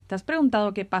¿Te has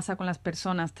preguntado qué pasa con las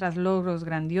personas tras logros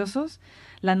grandiosos?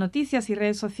 Las noticias y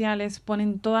redes sociales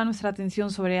ponen toda nuestra atención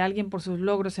sobre alguien por sus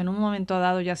logros en un momento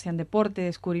dado, ya sea en deporte,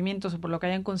 descubrimientos o por lo que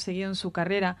hayan conseguido en su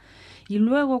carrera. Y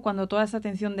luego, cuando toda esa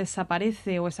atención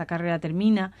desaparece o esa carrera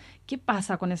termina, ¿qué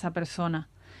pasa con esa persona?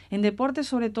 En deporte,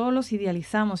 sobre todo, los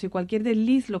idealizamos y cualquier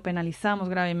desliz lo penalizamos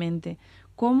gravemente.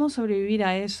 ¿Cómo sobrevivir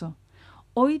a eso?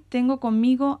 Hoy tengo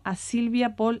conmigo a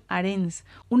Silvia Pol Arens,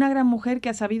 una gran mujer que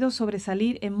ha sabido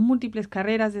sobresalir en múltiples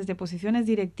carreras desde posiciones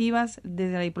directivas,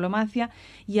 desde la diplomacia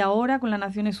y ahora con las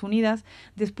Naciones Unidas,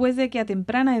 después de que a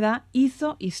temprana edad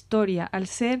hizo historia al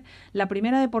ser la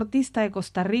primera deportista de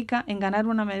Costa Rica en ganar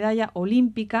una medalla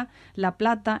olímpica, la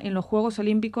plata, en los Juegos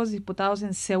Olímpicos disputados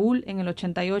en Seúl en el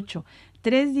 88,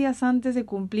 3 días antes de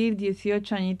cumplir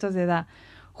 18 añitos de edad.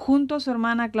 Junto a su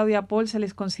hermana Claudia Pol se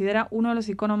les considera uno de los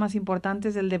iconos más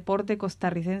importantes del deporte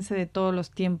costarricense de todos los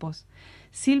tiempos.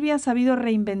 Silvia ha sabido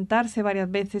reinventarse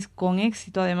varias veces, con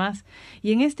éxito además,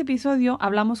 y en este episodio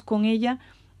hablamos con ella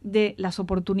de las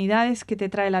oportunidades que te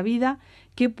trae la vida,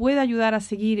 qué puede ayudar a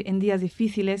seguir en días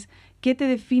difíciles, qué te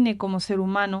define como ser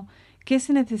humano, qué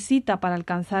se necesita para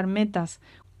alcanzar metas,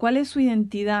 cuál es su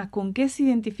identidad, con qué se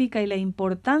identifica y la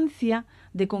importancia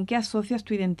de con qué asocias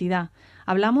tu identidad.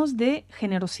 Hablamos de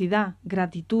generosidad,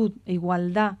 gratitud e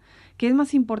igualdad, que es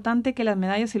más importante que las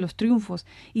medallas y los triunfos,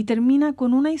 y termina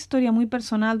con una historia muy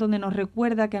personal donde nos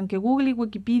recuerda que aunque Google y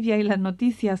Wikipedia y las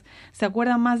noticias se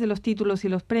acuerdan más de los títulos y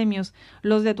los premios,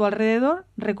 los de tu alrededor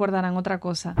recordarán otra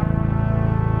cosa.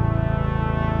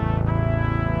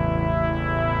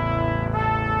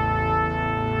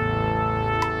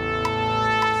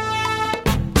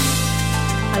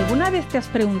 ¿Alguna vez te has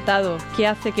preguntado qué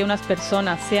hace que unas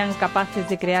personas sean capaces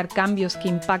de crear cambios que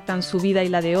impactan su vida y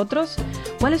la de otros?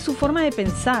 ¿Cuál es su forma de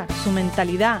pensar, su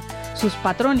mentalidad, sus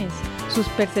patrones, sus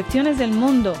percepciones del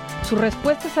mundo, sus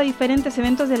respuestas a diferentes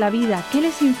eventos de la vida? ¿Qué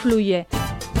les influye?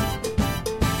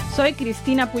 Soy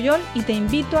Cristina Puyol y te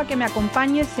invito a que me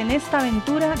acompañes en esta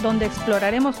aventura donde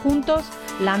exploraremos juntos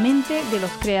la mente de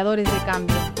los creadores de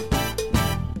cambio.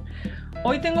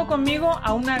 Hoy tengo conmigo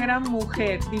a una gran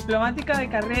mujer, diplomática de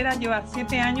carrera, lleva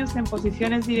 7 años en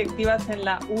posiciones directivas en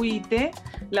la UIT,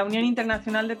 la Unión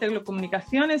Internacional de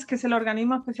Telecomunicaciones, que es el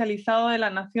organismo especializado de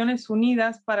las Naciones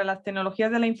Unidas para las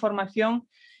tecnologías de la información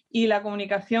y la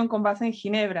comunicación con base en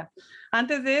Ginebra.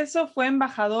 Antes de eso fue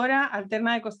embajadora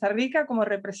alterna de Costa Rica como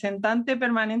representante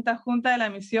permanente adjunta de la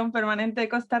Misión Permanente de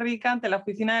Costa Rica ante la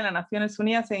Oficina de las Naciones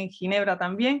Unidas en Ginebra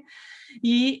también,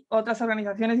 y otras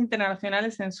organizaciones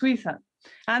internacionales en Suiza.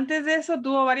 Antes de eso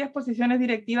tuvo varias posiciones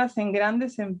directivas en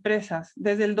grandes empresas.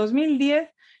 Desde el 2010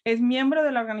 es miembro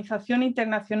de la Organización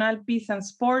Internacional Peace and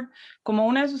Sport como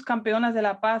una de sus campeonas de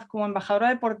la paz, como embajadora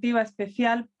deportiva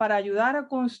especial para ayudar a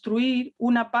construir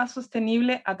una paz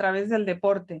sostenible a través del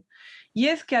deporte. Y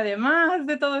es que además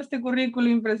de todo este currículo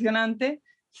impresionante,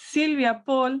 Silvia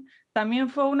Pol también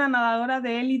fue una nadadora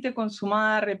de élite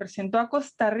consumada, representó a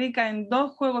Costa Rica en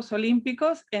 2 Juegos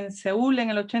Olímpicos, en Seúl en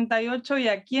el 88 y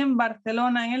aquí en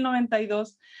Barcelona en el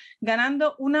 92,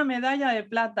 ganando una medalla de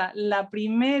plata, la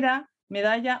primera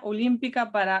medalla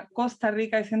olímpica para Costa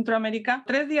Rica y Centroamérica,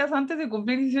 3 días antes de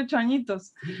cumplir 18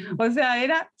 añitos. O sea,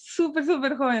 era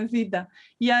súper jovencita.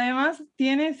 Y además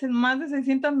tiene más de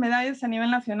 600 medallas a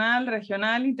nivel nacional,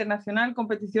 regional, internacional,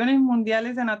 competiciones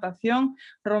mundiales de natación,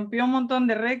 rompió un montón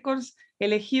de récords,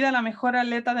 elegida la mejor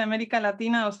atleta de América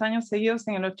Latina 2 años seguidos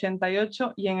en el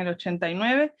 88 y en el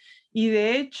 89. Y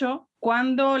de hecho,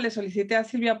 cuando le solicité a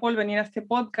Silvia Pol venir a este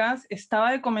podcast,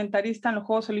 estaba de comentarista en los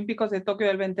Juegos Olímpicos de Tokio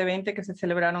del 2020 que se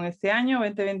celebraron este año,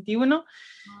 2021.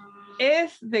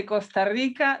 Es de Costa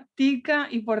Rica, tica,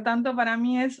 y por tanto para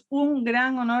mí es un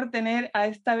gran honor tener a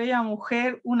esta bella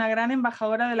mujer, una gran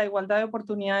embajadora de la igualdad de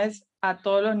oportunidades a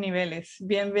todos los niveles.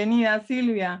 Bienvenida,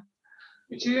 Silvia.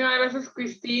 Muchísimas gracias,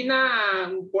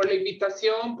 Cristina, por la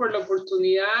invitación, por la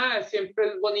oportunidad. Siempre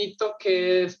es bonito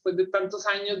que después de tantos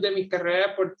años de mi carrera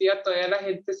deportiva todavía la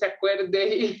gente se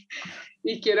acuerde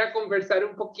y quiera conversar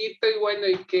un poquito y bueno,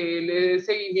 y que le dé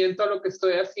seguimiento a lo que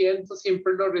estoy haciendo.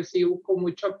 Siempre lo recibo con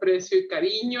mucho aprecio y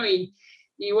cariño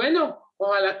y bueno,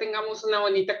 ojalá tengamos una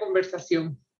bonita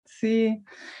conversación. Sí,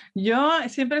 yo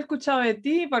siempre he escuchado de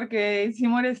ti porque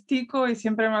hicimos eres tico y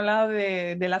siempre me he hablado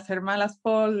de las hermanas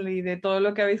Pol y de todo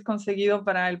lo que habéis conseguido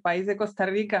para el país de Costa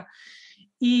Rica.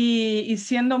 Y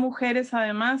siendo mujeres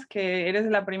además, que eres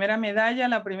la primera medalla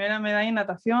en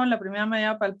natación, la primera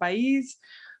medalla para el país,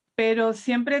 pero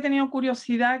siempre he tenido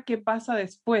curiosidad qué pasa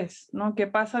después, ¿no? ¿Qué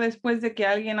pasa después de que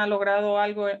alguien ha logrado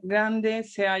algo grande,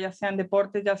 ya sea en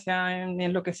deporte, ya sea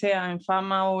en lo que sea, en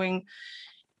fama o en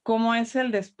cómo es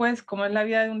el después, cómo es la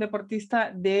vida de un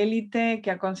deportista de élite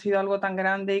que ha conseguido algo tan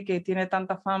grande y que tiene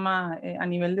tanta fama a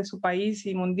nivel de su país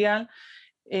y mundial.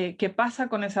 ¿Qué pasa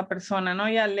con esa persona, ¿no?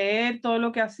 Y al leer todo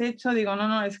lo que has hecho, digo,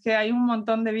 no, es que hay un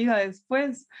montón de vida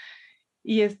después.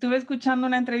 Y estuve escuchando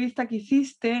una entrevista que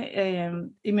hiciste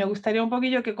y me gustaría un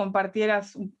poquillo que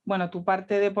compartieras, bueno, tu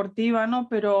parte deportiva, ¿no?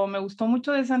 Pero me gustó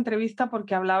mucho de esa entrevista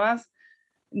porque hablabas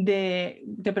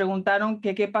te preguntaron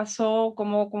que qué pasó,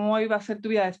 cómo iba a ser tu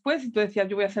vida después y tú decías,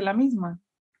 yo voy a ser la misma,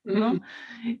 ¿no?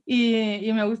 Y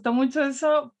me gustó mucho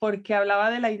eso porque hablaba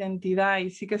de la identidad y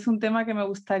sí que es un tema que me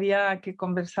gustaría que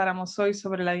conversáramos hoy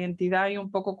sobre la identidad y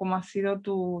un poco cómo ha sido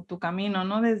tu camino,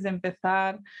 ¿no? Desde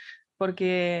empezar,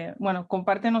 porque, bueno,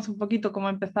 compártenos un poquito cómo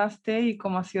empezaste y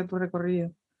cómo ha sido tu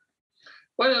recorrido.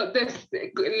 Bueno,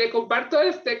 le comparto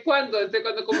desde cuando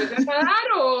comencé a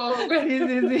nadar o...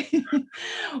 Sí.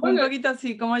 Un Bueno, poquito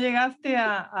así, ¿cómo llegaste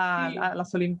a sí,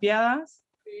 las Olimpiadas?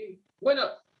 sí. Bueno,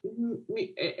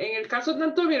 en el caso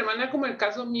tanto de mi hermana como en el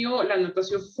caso mío, la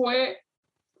natación fue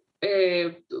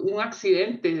un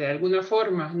accidente de alguna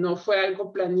forma, no fue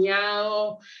algo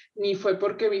planeado, ni fue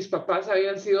porque mis papás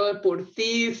habían sido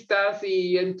deportistas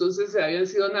y entonces habían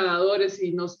sido nadadores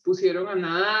y nos pusieron a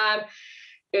nadar.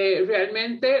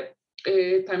 Realmente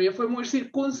también fue muy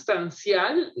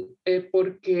circunstancial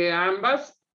porque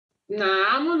ambas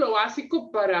nadamos lo básico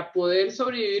para poder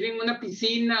sobrevivir en una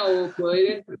piscina o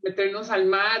poder meternos al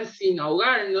mar sin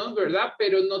ahogarnos, ¿verdad?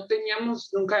 Pero no teníamos,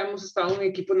 nunca hemos estado en un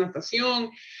equipo de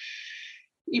natación.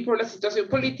 Y por la situación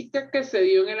política que se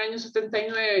dio en el año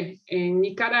 79 en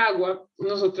Nicaragua,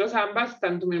 nosotras ambas,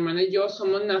 tanto mi hermana y yo,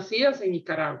 somos nacidas en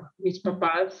Nicaragua. Mis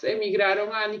papás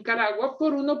emigraron a Nicaragua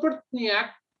por una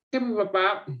oportunidad que mi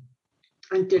papá,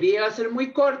 en teoría, iba a ser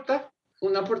muy corta,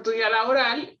 una oportunidad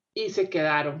laboral, y se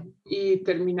quedaron y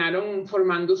terminaron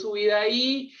formando su vida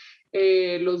ahí.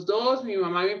 Los dos, mi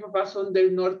mamá y mi papá, son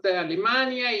del norte de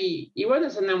Alemania y bueno,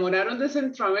 se enamoraron de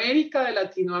Centroamérica, de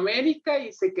Latinoamérica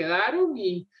y se quedaron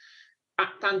y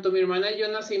tanto mi hermana y yo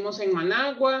nacimos en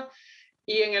Managua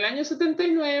y en el año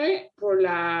 79, por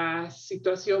la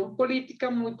situación política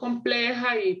muy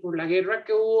compleja y por la guerra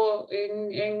que hubo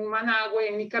en Managua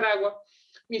y en Nicaragua,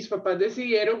 mis papás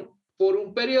decidieron por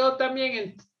un periodo también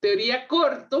en teoría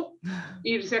corto,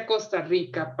 irse a Costa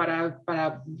Rica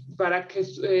para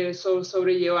que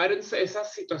sobrellevar esa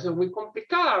situación muy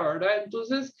complicada, ¿verdad?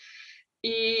 Entonces,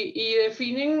 y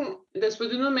definen después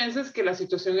de unos meses que la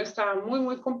situación estaba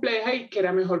muy compleja y que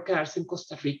era mejor quedarse en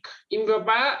Costa Rica. Y mi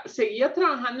papá seguía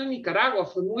trabajando en Nicaragua,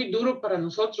 fue muy duro para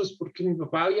nosotros porque mi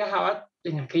papá viajaba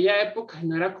en aquella época,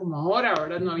 no era como ahora,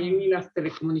 ahora no había ni las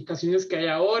telecomunicaciones que hay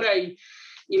ahora y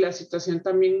la situación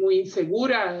también muy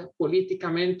insegura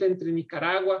políticamente entre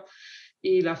Nicaragua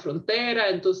y la frontera,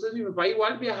 entonces mi papá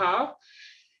igual viajaba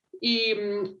y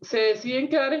se deciden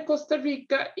quedar en Costa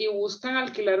Rica y buscan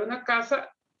alquilar una casa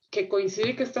que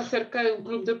coincide que está cerca de un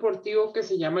club deportivo que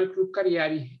se llama el Club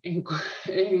Cariari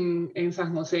en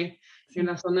San José, en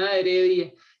la zona de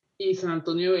Heredia y San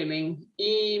Antonio de Belén.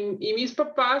 Y mis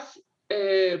papás,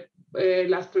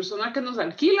 las personas que nos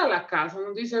alquilan la casa,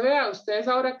 nos dice, vea, ustedes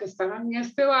ahora que están en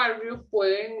este barrio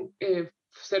pueden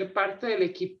ser parte del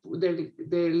equipo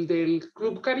del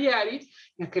Club Cariari.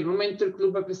 En aquel momento el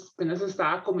club apenas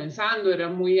estaba comenzando, era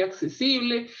muy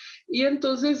accesible y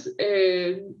entonces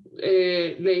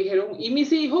le dijeron, y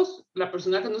mis hijos, la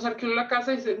persona que nos alquiló la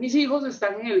casa dice, mis hijos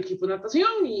están en el equipo de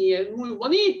natación y es muy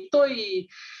bonito y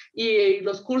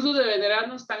los cursos de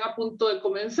verano están a punto de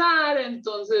comenzar,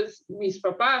 entonces mis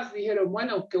papás dijeron,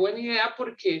 bueno, qué buena idea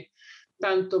porque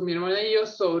tanto mi hermana y yo,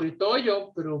 sobre todo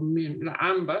yo, pero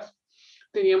ambas,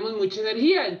 teníamos mucha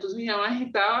energía, entonces mi mamá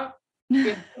agitaba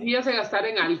que energía se gastara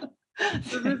en algo.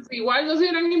 Entonces, igual nos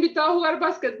hubieran invitado a jugar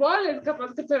básquetbol, es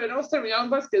capaz que hubiéramos terminado en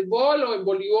básquetbol o en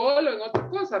voleibol o en otra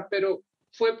cosa, pero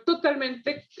fue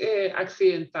totalmente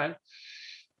accidental.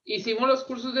 Hicimos los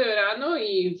cursos de verano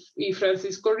y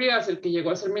Francisco Rivas, el que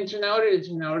llegó a ser mi entrenador, el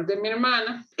entrenador de mi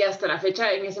hermana, que hasta la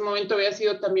fecha en ese momento había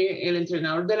sido también el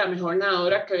entrenador de la mejor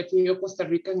nadadora que había tenido Costa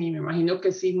Rica, y me imagino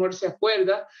que Seymour se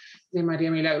acuerda, de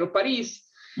María Milagro París,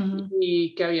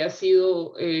 y que había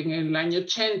sido en el año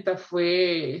 80,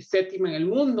 fue séptima en el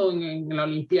mundo en la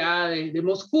Olimpiada de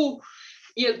Moscú.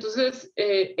 Y entonces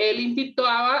él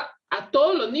invitaba a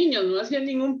todos los niños, no hacía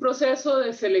ningún proceso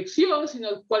de selección,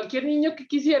 sino cualquier niño que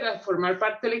quisiera formar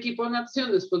parte del equipo de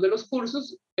natación después de los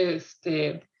cursos,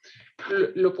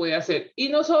 lo podía hacer. Y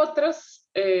nosotras,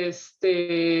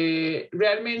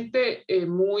 realmente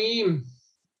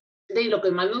y lo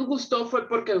que más nos gustó fue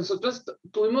porque nosotros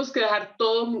tuvimos que dejar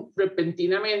todo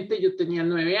repentinamente. Yo tenía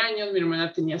 9 años, mi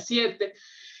hermana tenía 7,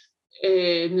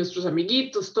 nuestros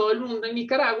amiguitos, todo el mundo en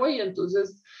Nicaragua, y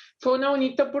entonces fue una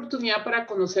bonita oportunidad para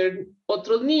conocer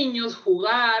otros niños,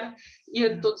 jugar, y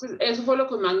entonces eso fue lo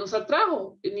que más nos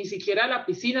atrajo. Ni siquiera la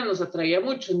piscina nos atraía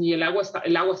mucho, ni el agua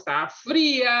estaba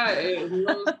fría, no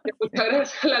nos hacía mucha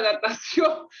gracia la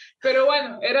natación, pero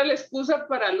bueno, era la excusa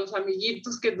para los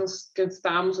amiguitos que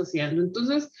estábamos haciendo.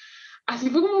 Entonces,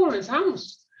 así fue como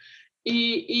comenzamos.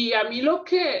 Y a mí lo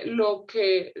que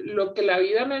la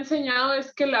vida me ha enseñado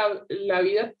es que la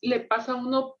vida le pasa a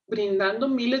uno brindando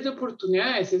miles de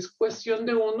oportunidades, es cuestión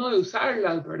de uno de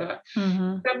usarlas, ¿verdad?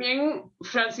 Ujú. También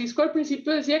Francisco al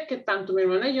principio decía que tanto mi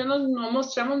hermana y yo no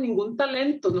mostramos ningún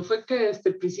talento, no fue que desde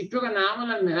el principio ganábamos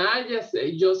las medallas,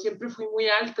 yo siempre fui muy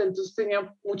alta, entonces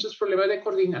tenía muchos problemas de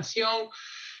coordinación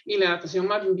y la natación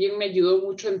más bien me ayudó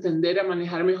mucho a entender, a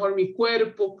manejar mejor mi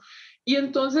cuerpo. Y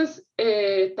entonces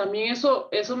también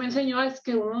eso me enseñó es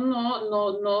que uno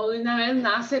no de una vez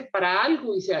nace para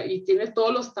algo y tiene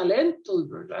todos los talentos,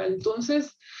 ¿verdad?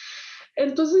 Entonces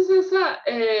en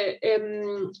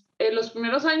los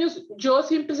primeros años yo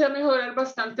sí empecé a mejorar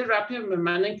bastante rápido, mi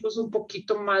hermana incluso un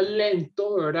poquito más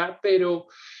lento, ¿verdad? Pero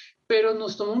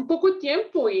nos tomó un poco de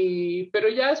tiempo, pero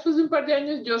ya después de un par de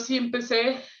años yo sí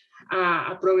empecé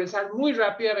a progresar muy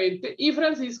rápidamente y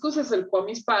Francisco se acercó a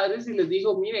mis padres y les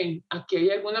dijo, miren, aquí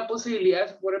hay alguna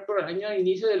posibilidad, fue por el año de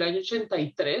inicio del año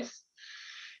 83,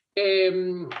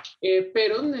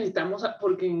 pero necesitamos,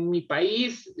 porque en mi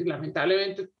país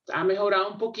lamentablemente ha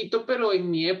mejorado un poquito, pero en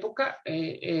mi época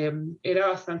era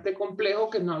bastante complejo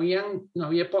que no había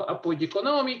apoyo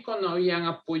económico, no había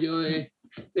apoyo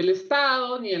del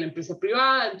Estado ni de la empresa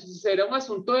privada, entonces era un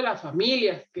asunto de la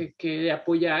familia que de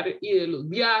apoyar y de los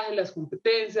viajes, las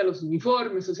competencias, los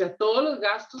uniformes, o sea, todos los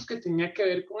gastos que tenía que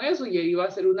ver con eso y iba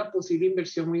a ser una posible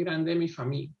inversión muy grande de mi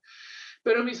familia.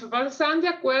 Pero mis papás estaban de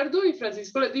acuerdo y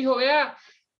Francisco les dijo, vea,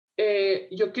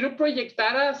 yo quiero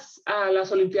proyectar a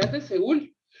las Olimpiadas de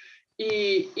Seúl.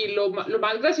 Y lo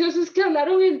más gracioso es que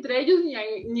hablaron entre ellos,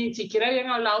 ni siquiera habían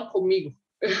hablado conmigo.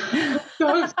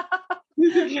 Entonces,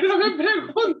 ni siquiera me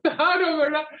preguntaron,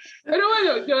 ¿verdad? Pero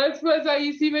bueno, yo después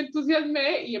ahí sí me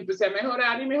entusiasmé y empecé a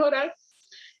mejorar y mejorar.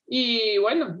 Y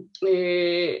bueno,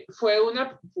 fue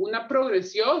una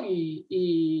progresión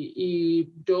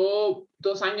y yo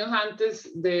 2 años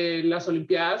antes de las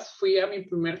Olimpiadas fui a mi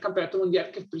primer campeonato mundial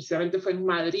que precisamente fue en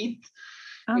Madrid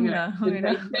en el Anda, año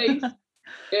mira. 86.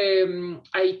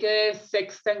 Ahí quedé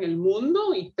sexta en el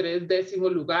mundo y 3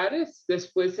 décimos lugares.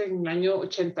 Después en el año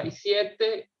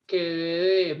 87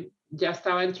 ya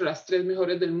estaba entre las 3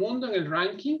 mejores del mundo en el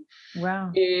ranking.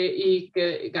 Wow. Y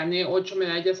que gané 8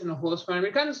 medallas en los Juegos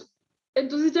Panamericanos.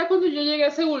 Entonces ya cuando yo llegué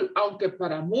a Seúl, aunque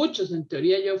para muchos en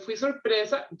teoría yo fui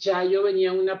sorpresa, ya yo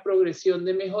venía una progresión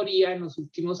de mejoría en los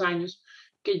últimos años,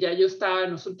 que ya yo estaba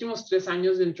en los últimos 3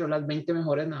 años dentro de las 20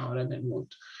 mejores nadadoras del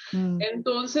mundo. Mm.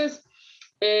 Entonces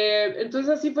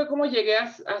así fue como llegué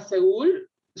a Seúl,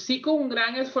 sí con un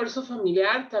gran esfuerzo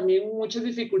familiar, también muchas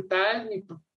dificultades. Mi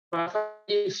papá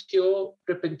falleció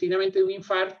repentinamente de un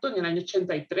infarto en el año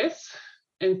 83,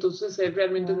 entonces él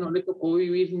realmente no Wow. le tocó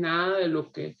vivir nada de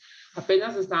lo que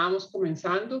apenas estábamos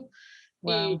comenzando.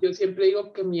 Y Wow. yo siempre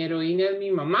digo que mi heroína es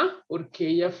mi mamá, porque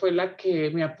ella fue la que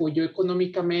me apoyó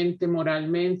económicamente,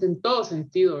 moralmente, en todo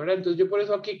sentido, ¿verdad? Entonces yo por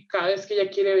eso aquí cada vez que ella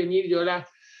quiere venir,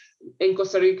 en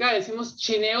Costa Rica decimos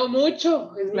chineo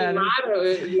mucho, es mi Claro.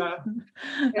 mar,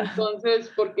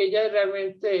 entonces, porque ella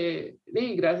realmente,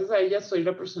 y gracias a ella soy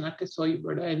la persona que soy,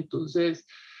 ¿verdad? Entonces,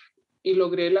 y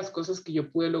logré las cosas que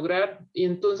yo pude lograr. Y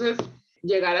entonces,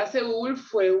 llegar a Seúl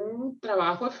fue un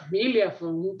trabajo de familia, fue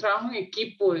un trabajo en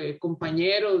equipo de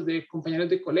compañeros de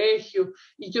colegio,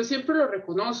 y yo siempre lo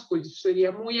reconozco, yo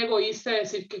sería muy egoísta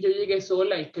decir que yo llegué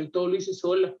sola y que todo lo hice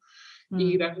sola,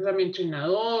 y Mm. gracias a mi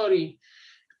entrenador,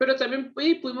 pero también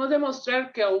pudimos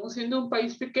demostrar que aún siendo un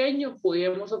país pequeño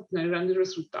podíamos obtener grandes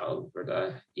resultados,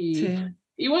 ¿verdad? Sí.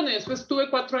 Y bueno, después tuve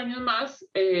 4 años más,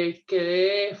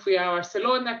 fui a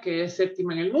Barcelona, quedé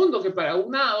séptima en el mundo, que para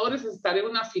un nadador es estar en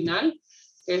una final,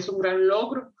 es un gran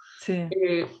logro, Sí.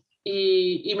 eh,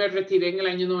 y me retiré en el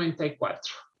año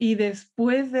 94. Y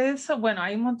después de eso, bueno,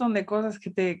 hay un montón de cosas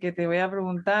que te voy a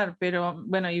preguntar, pero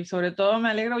bueno, y sobre todo me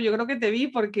alegro, yo creo que te vi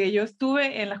porque yo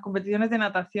estuve en las competiciones de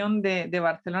natación de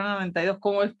Barcelona 92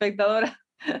 como espectadora.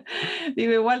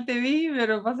 Digo, igual te vi,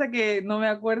 pero pasa que no me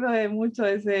acuerdo de mucho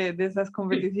de esas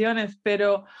competiciones,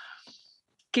 pero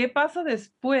 ¿qué pasa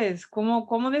después?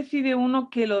 ¿Cómo decide uno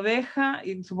que lo deja?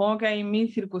 Y supongo que hay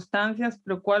mil circunstancias,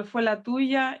 pero ¿cuál fue la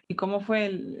tuya y cómo fue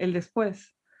el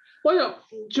después? Bueno,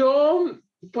 yo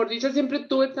por dicha siempre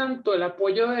tuve tanto el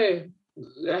apoyo de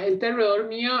la gente alrededor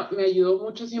mío, me ayudó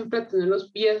mucho siempre a tener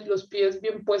los pies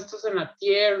bien puestos en la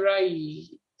tierra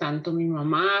y tanto mi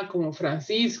mamá como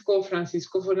Francisco.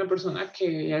 Francisco fue una persona que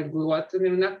llegó a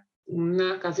tener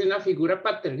casi una figura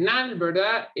paternal,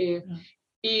 ¿verdad?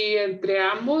 Y entre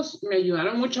ambos me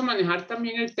ayudaron mucho a manejar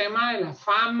también el tema de la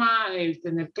fama, el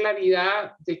tener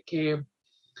claridad de que,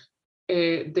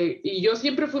 y yo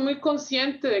siempre fui muy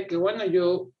consciente de que, bueno,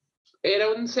 yo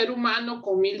era un ser humano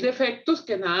con 1000 defectos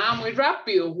que nadaba muy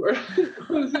rápido, ¿verdad?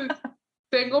 Entonces,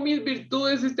 tengo mis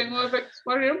virtudes y tengo defectos,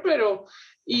 pero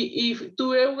y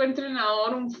tuve un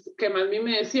entrenador que más bien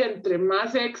me decía, entre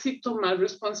más éxito, más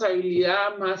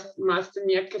responsabilidad, más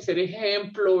tenía que ser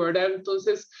ejemplo, ¿verdad?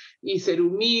 Entonces, y ser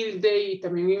humilde, y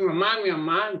también mi mamá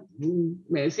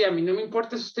me decía, a mí no me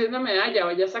importa si usted es una medalla,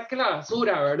 vaya, saque la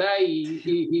basura, ¿verdad?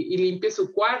 Y limpie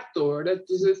su cuarto, ¿verdad?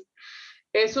 Entonces,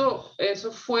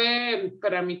 eso fue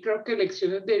para mí, creo que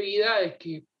lecciones de vida de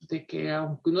que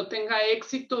aunque uno tenga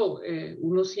éxito,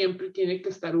 uno siempre tiene que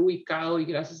estar ubicado, y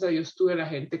gracias a Dios tuve la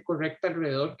gente correcta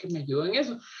alrededor que me ayudó en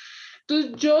eso.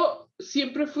 Entonces yo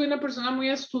siempre fui una persona muy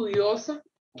estudiosa,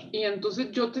 y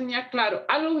entonces yo tenía claro,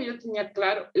 algo que yo tenía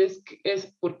claro es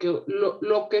porque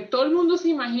lo que todo el mundo se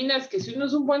imagina es que si uno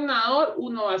es un buen nadador,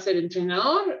 uno va a ser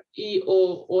entrenador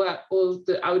o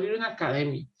abrir una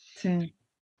academia. Sí.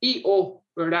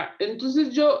 ¿Verdad?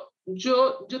 Entonces yo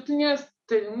tenía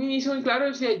un inicio muy claro,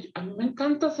 decía, a mí me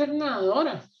encanta ser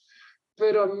nadadora,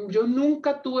 pero yo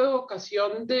nunca tuve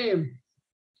vocación de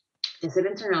ser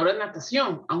entrenadora de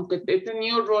natación, aunque he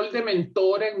tenido rol de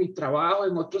mentora en mi trabajo,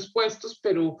 en otros puestos,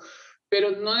 pero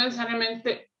no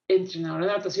necesariamente entrenadora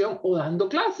de natación o dando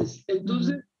clases.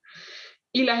 Entonces,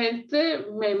 y la gente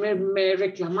me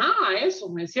reclamaba eso,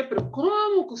 me decía, pero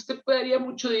 ¿cómo que usted pagaría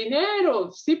mucho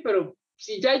dinero? Sí, pero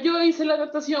si ya yo hice la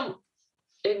natación,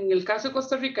 en el caso de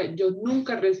Costa Rica, yo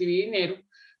nunca recibí dinero,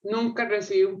 nunca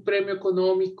recibí un premio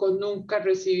económico, nunca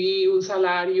recibí un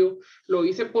salario, lo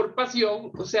hice por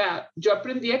pasión. O sea, yo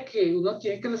aprendí a que uno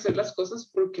tiene que hacer las cosas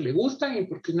porque le gustan y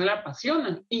porque no le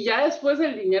apasionan, y ya después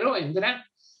el dinero vendrá,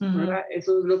 ¿verdad?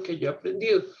 Eso es lo que yo he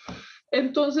aprendido.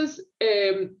 Entonces,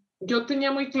 yo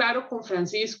tenía muy claro con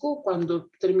Francisco,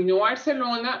 cuando terminó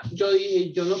Barcelona, yo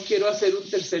dije, yo no quiero hacer un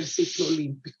tercer ciclo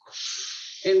olímpico.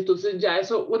 Entonces ya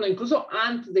eso, bueno, incluso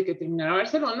antes de que terminara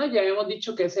Barcelona, ya habíamos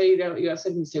dicho que esa iba a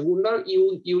ser mi segunda y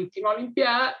última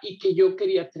Olimpiada, y que yo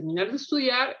quería terminar de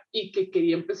estudiar y que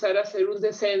quería empezar a hacer un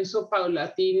descenso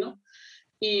paulatino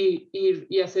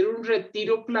y hacer un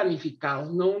retiro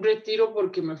planificado, no un retiro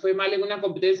porque me fue mal en una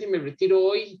competencia y me retiro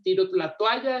hoy y tiro la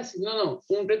toalla, no,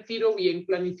 un retiro bien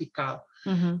planificado.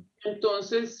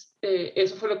 Entonces,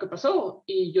 eso fue lo que pasó,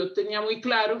 y yo tenía muy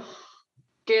claro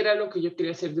qué era lo que yo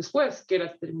quería hacer después, que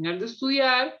era terminar de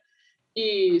estudiar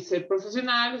y ser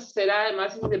profesional, ser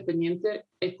además independiente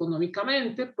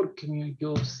económicamente, porque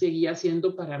yo seguía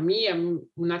siendo para mí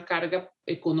una carga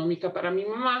económica para mi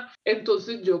mamá.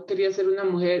 Entonces yo quería ser una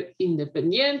mujer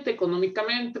independiente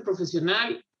económicamente,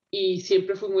 profesional, y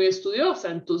siempre fui muy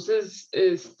estudiosa. Entonces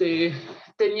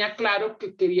tenía claro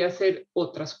que quería hacer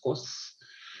otras cosas.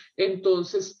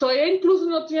 Entonces, todavía incluso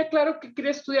no tenía claro qué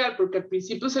quería estudiar, porque al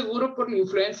principio, seguro por la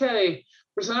influencia de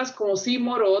personas como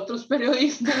Seymour o otros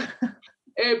periodistas,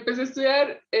 empecé a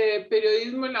estudiar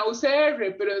periodismo en la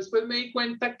UCR, pero después me di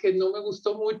cuenta que no me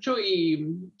gustó mucho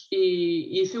y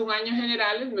hice un año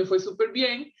generales, me fue súper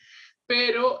bien,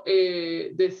 pero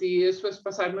decidí después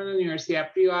pasarme a la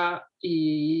universidad privada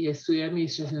y estudié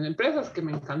administración de empresas, que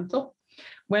me encantó.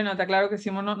 Bueno, te aclaro que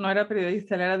Simón no era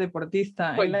periodista, él era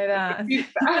deportista. Bueno, él era...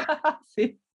 Deportista.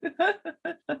 Sí.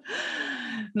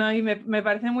 No, y me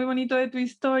parece muy bonito de tu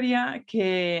historia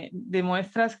que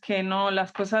demuestras que no,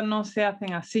 las cosas no se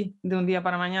hacen así de un día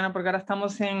para mañana, porque ahora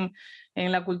estamos en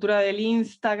la cultura del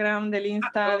Instagram,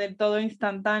 del todo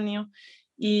instantáneo,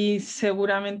 y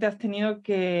seguramente has tenido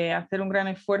que hacer un gran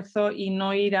esfuerzo y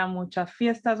no ir a muchas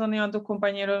fiestas donde iban tus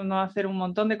compañeros, no hacer un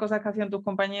montón de cosas que hacían tus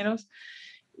compañeros.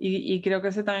 Y creo que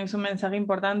ese también es un mensaje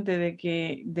importante de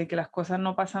que las cosas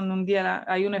no pasan de un día,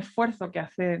 hay un esfuerzo que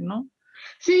hacer, ¿no?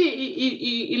 Sí,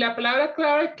 y la palabra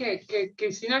clave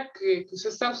Cristina, que usted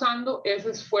está usando es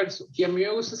esfuerzo. Y a mí me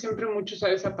gusta siempre mucho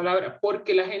usar esa palabra,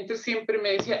 porque la gente siempre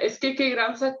me decía, es que qué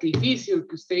gran sacrificio el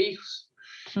que usted hizo.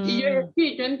 Y yo decía,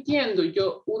 sí, yo entiendo,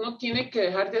 uno tiene que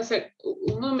dejar de hacer,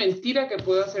 uno mentira que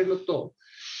puede hacerlo todo.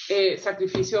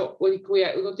 Sacrificio,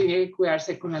 uno tenía que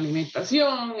cuidarse con la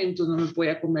alimentación, entonces no me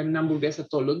podía comer una hamburguesa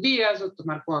todos los días o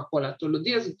tomar Coca-Cola todos los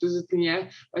días, entonces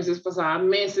a veces pasaba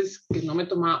meses que no me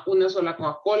tomaba una sola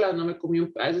Coca-Cola, no me comía,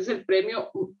 a veces el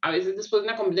premio, a veces después de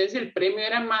una competencia el premio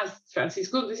era más.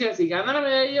 Francisco decía, si gana la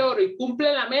medalla de oro y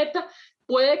cumple la meta,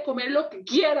 puede comer lo que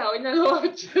quiera hoy en la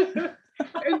noche.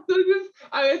 Entonces,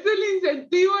 a veces el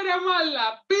incentivo era más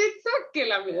la pizza que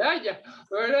la medalla,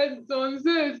 ¿verdad?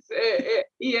 Entonces,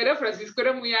 Francisco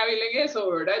era muy hábil en eso,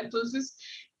 ¿verdad? Entonces,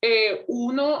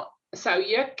 uno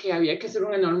sabía que había que hacer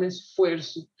un enorme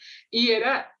esfuerzo y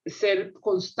era ser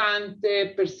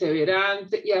constante,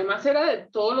 perseverante y además era de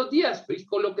todos los días, y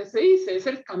con lo que se dice, es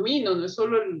el camino, no es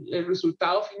solo el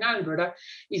resultado final, ¿verdad?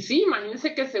 Y sí,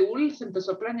 imagínense que Seúl se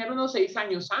empezó a planear unos 6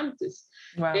 años antes,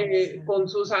 Wow, con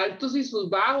sus altos y sus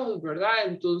bajos, ¿verdad?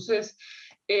 Entonces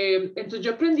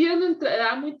yo aprendí a una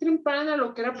edad muy temprana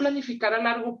lo que era planificar a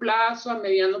largo plazo, a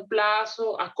mediano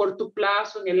plazo, a corto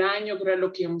plazo en el año, que era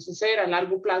lo que íbamos a hacer, a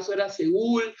largo plazo era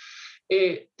Seúl,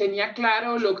 tenía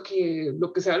claro lo que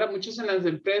se habla mucho en las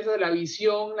empresas, la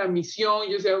visión, la misión.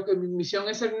 Yo sé que mi misión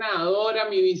es ser nadadora,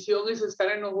 mi visión es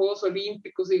estar en los Juegos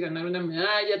Olímpicos y ganar una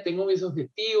medalla, tengo mis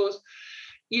objetivos.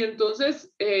 Y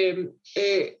entonces,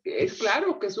 es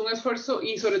claro que es un esfuerzo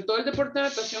y sobre todo el deporte de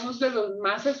natación es de los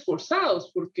más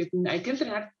esforzados porque hay que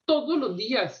entrenar todos los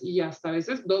días y hasta a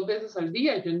veces 2 veces al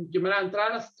día. Yo me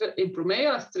levantaba en promedio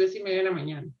a las 3:30 de la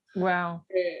mañana. Wow.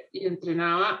 Y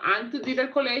entrenaba antes de ir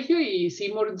al colegio y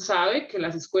Seymour sabe que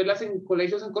las escuelas en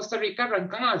colegios en Costa Rica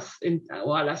arrancan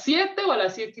o a las 7 o a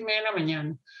las 7:30 de la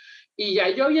mañana. Y ya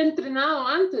yo había entrenado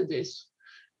antes de eso.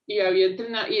 Y había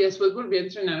entrenado, y después volví a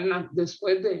entrenar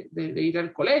después de ir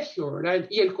al colegio, ¿verdad?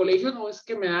 Y el colegio no es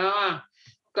que me daba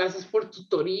clases por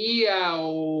tutoría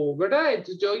o, ¿verdad?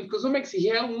 Entonces yo incluso me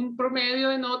exigía un promedio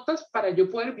de notas para yo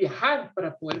poder viajar,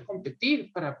 para poder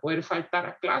competir, para poder faltar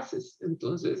a clases.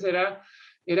 Entonces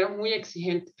era muy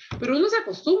exigente. Pero uno se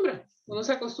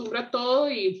acostumbra a todo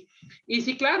y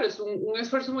sí, claro, es un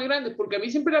esfuerzo muy grande, porque a mí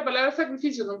siempre la palabra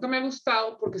sacrificio nunca me ha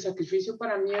gustado, porque sacrificio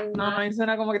para mí es No, más... ahí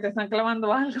suena como que te están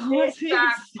clavando algo.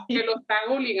 Exacto, Sí, que lo están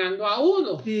obligando a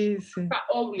uno. sí, sí. Está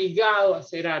obligado a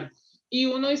hacer algo. Y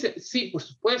uno dice, sí, por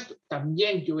supuesto,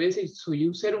 también yo soy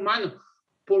un ser humano.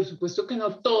 Por supuesto que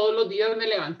no todos los días me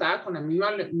levantaba con la misma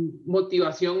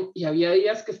motivación y había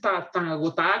días que estaba tan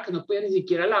agotada que no podía ni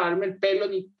siquiera lavarme el pelo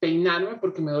ni peinarme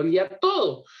porque me dolía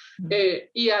todo.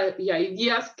 Y hay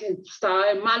días que estaba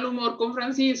de mal humor con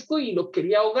Francisco y lo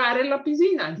quería ahogar en la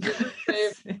piscina.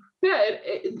 Entonces,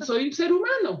 Sí. soy un ser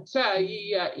humano, o sea,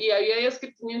 y había días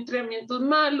que tenía entrenamientos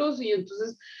malos y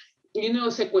entonces uno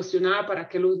se cuestionaba para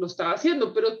qué lo estaba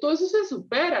haciendo, pero todo eso se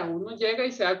supera, uno llega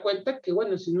y se da cuenta que,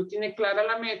 bueno, si uno tiene clara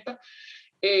la meta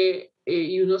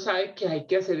y uno sabe que hay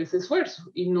que hacer ese esfuerzo,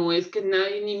 y no es que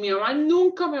nadie, ni mi mamá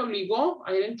nunca me obligó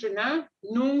a ir a entrenar,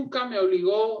 nunca me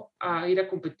obligó a ir a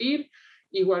competir,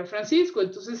 igual Francisco.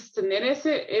 Entonces tener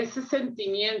ese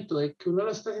sentimiento de que uno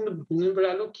lo está haciendo porque uno en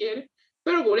verdad lo quiere.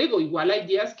 Pero como digo, igual hay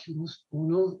días que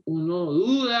uno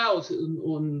duda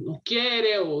o no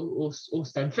quiere o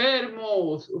está enfermo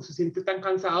o se siente tan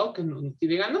cansado que no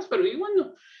tiene ganas, pero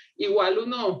igual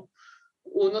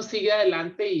uno sigue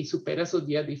adelante y supera esos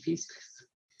días difíciles.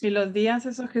 Y los días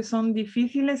esos que son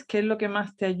difíciles, ¿qué es lo que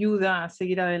más te ayuda a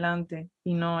seguir adelante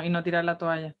y no tirar la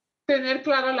toalla? Tener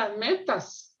claras las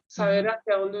metas, saber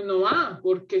hacia dónde uno va,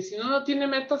 porque si uno no tiene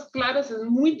metas claras es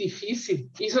muy difícil.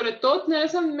 Y sobre todo tener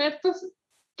esas metas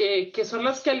que son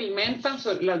las que alimentan,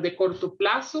 son las de corto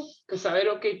plazo, que saber,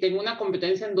 ok, tengo una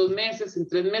competencia en 2 meses, en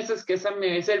 3 meses, que esa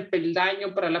me es el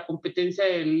peldaño para la competencia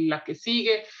de la que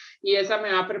sigue, y esa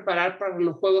me va a preparar para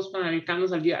los Juegos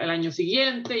Panamericanos al año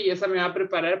siguiente, y esa me va a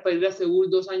preparar para ir a Seúl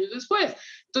 2 años después.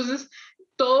 Entonces,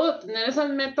 tener esas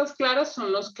metas claras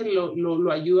son los que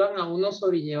lo ayudan a uno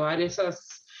sobrellevar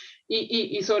esas.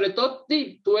 Y sobre todo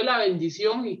tuve la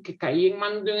bendición y que caí en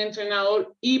manos de un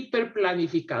entrenador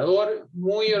hiperplanificador,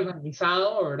 muy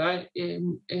organizado, ¿verdad?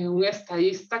 Un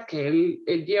estadista que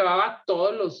él llevaba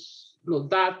todos los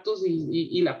datos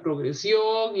y la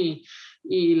progresión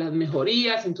y las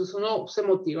mejorías. Entonces uno se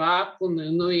motivaba cuando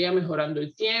uno iba mejorando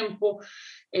el tiempo.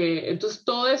 Entonces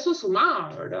todo eso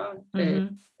sumaba, ¿verdad?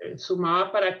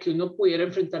 Sumaba para que uno pudiera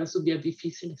enfrentar esos días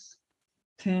difíciles.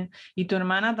 Sí. Y tu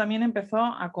hermana también empezó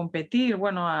a competir,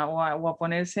 bueno, o a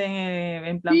ponerse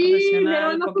en plan profesional. Sí, mi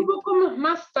hermana fue un poco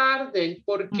más tarde,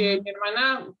 porque mi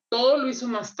hermana todo lo hizo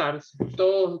más tarde,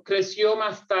 todo creció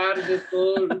más tarde,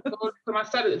 todo lo hizo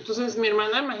más tarde. Entonces mi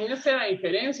hermana, imagínese la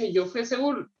diferencia, yo fui a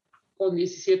Seúl con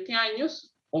 17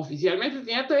 años, oficialmente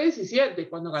tenía todavía 17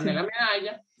 cuando gané la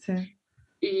medalla,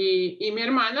 y mi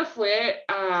hermana fue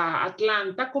a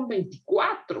Atlanta con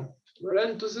 24.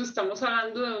 ¿Verdad? Entonces estamos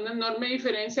hablando de una enorme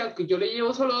diferencia, aunque yo le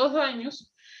llevo solo 2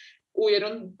 años,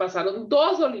 pasaron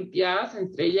 2 olimpiadas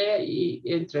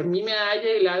entre mi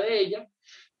medalla y la de ella,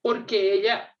 porque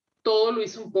ella todo lo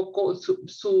hizo un poco,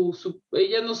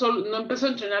 ella no empezó a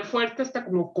entrenar fuerte hasta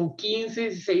como con 15,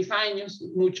 16 años,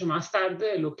 mucho más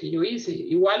tarde de lo que yo hice,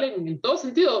 igual en todo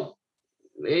sentido,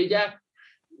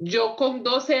 yo con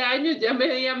 12 años ya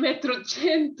medía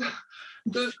 1,80 m.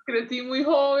 Entonces crecí muy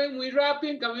joven, muy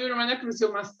rápido, en cambio mi hermana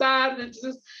creció más tarde,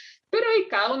 entonces, pero ahí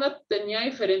cada una tenía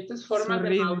diferentes formas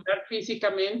de madurar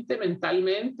físicamente,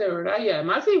 mentalmente, ¿verdad? Y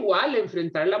además igual,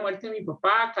 enfrentar la muerte de mi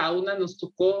papá, cada una nos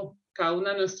tocó, cada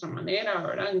una a nuestra manera,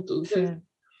 ¿verdad? Entonces... Sí.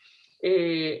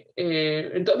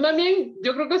 Entonces, más bien,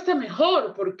 yo creo que está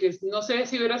mejor, porque no sé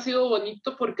si hubiera sido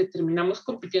bonito porque terminamos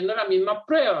compitiendo en la misma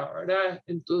prueba, ¿verdad?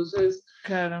 Entonces,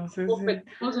 claro, sí,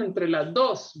 competimos entre las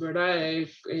dos, ¿verdad?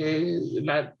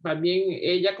 Más bien,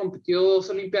 ella compitió 2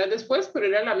 Olimpiadas después, pero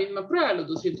era la misma prueba, los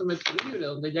 200 metros libres,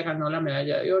 donde ella ganó la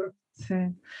medalla de oro. Sí,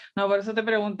 no, por eso te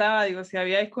preguntaba, digo, si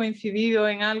habíais coincidido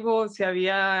en algo, si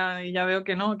había, y ya veo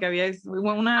que no, que habíais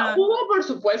una... Hubo, por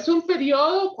supuesto, un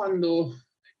periodo cuando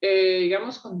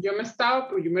digamos, cuando yo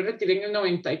pues yo me retiré en el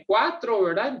 94,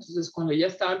 ¿verdad? Entonces, cuando ella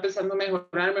estaba empezando a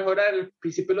mejorar al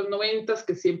principio de los 90,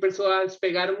 que sí empezó a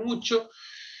despegar mucho,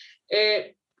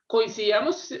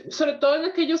 coincidíamos sobre todo en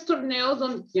aquellos torneos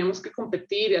donde teníamos que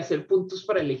competir y hacer puntos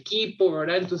para el equipo,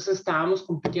 ¿verdad? Entonces estábamos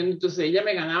compitiendo, entonces ella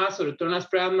me ganaba sobre todo en las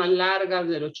pruebas más largas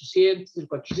del 800, del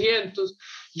 400,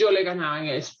 yo le ganaba en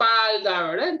la espalda,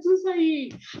 ¿verdad? Entonces ahí,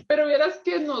 pero vieras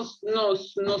que nos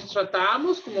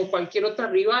tratábamos como cualquier otra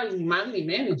rival, ni más ni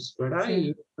menos, ¿verdad? Sí.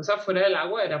 Y pues afuera del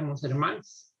agua éramos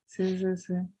hermanos. Sí, sí,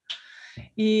 sí.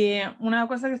 Y una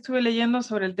cosa que estuve leyendo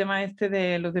sobre el tema este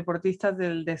de los deportistas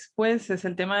del después es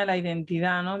el tema de la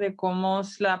identidad, ¿no? De cómo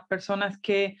las personas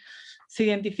que se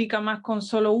identifican más con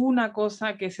solo una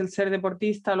cosa, que es el ser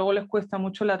deportista, luego les cuesta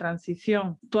mucho la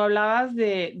transición. Tú hablabas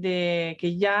de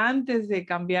que ya antes de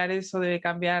cambiar eso, de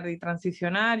cambiar y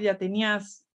transicionar, ya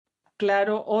tenías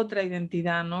claro otra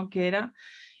identidad, ¿no? Que era...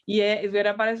 Y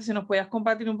era para eso, si nos podías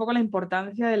compartir un poco la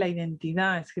importancia de la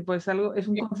identidad. Es que pues algo, es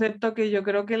un concepto que yo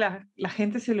creo que la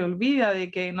gente se le olvida,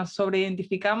 de que nos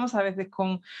sobreidentificamos a veces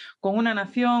con una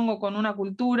nación o con una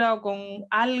cultura o con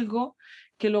algo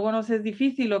que luego nos es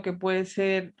difícil o que puede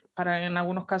ser, para en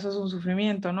algunos casos, un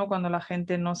sufrimiento, ¿no? Cuando la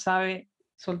gente no sabe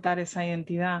soltar esa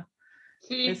identidad.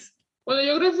 Sí, bueno,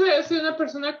 yo creo que soy una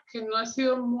persona que no ha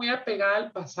sido muy apegada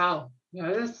al pasado. Y a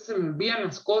veces se me olvidan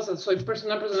las cosas. Soy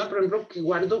una persona, por ejemplo, que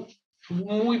guardo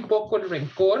muy poco el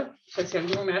rencor. O sea, si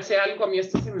alguien me hace algo, a mí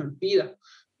esto se me olvida,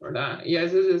 ¿verdad? Y a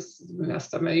veces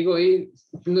hasta me digo,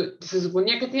 se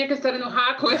suponía que tenía que estar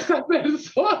enojada con esa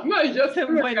persona y yo Es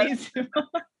buenísimo.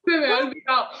 Se me ha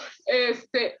olvidado.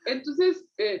 Entonces,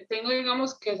 tengo,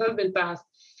 digamos, que esas ventajas.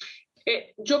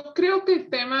 Yo creo que el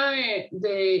tema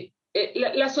de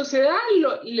la sociedad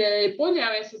le pone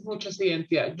a veces muchas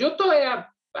identidades. Yo todavía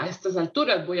a estas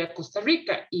alturas voy a Costa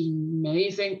Rica y me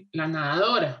dicen la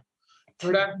nadadora,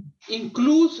 ¿verdad?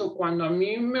 Incluso cuando a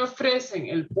mí me ofrecen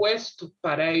el puesto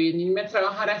para venirme a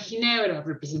trabajar a Ginebra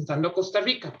representando a Costa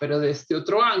Rica, pero desde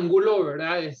otro ángulo,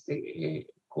 ¿verdad?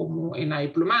 Como en la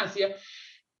diplomacia,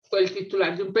 el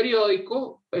titular de un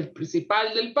periódico, el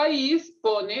principal del país,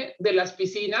 pone de las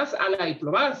piscinas a la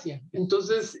diplomacia.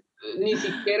 Entonces, ni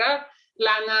siquiera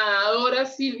la nadadora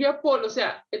Silvia Polo, o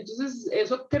sea, entonces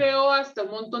eso creó hasta un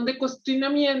montón de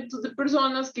cuestionamientos de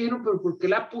personas que dijeron, pero ¿por qué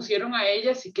la pusieron a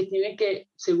ella? Sí que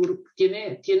seguro,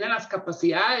 tiene las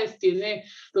capacidades, tiene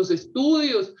los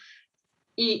estudios.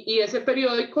 Y ese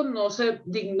periódico no se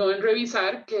dignó en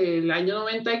revisar que el año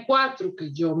 94,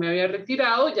 que yo me había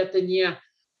retirado, ya tenía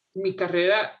mi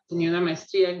carrera, tenía una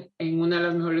maestría en una de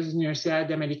las mejores universidades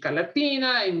de América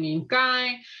Latina, en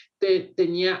INCAE,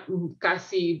 tenía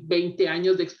casi 20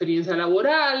 años de experiencia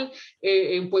laboral,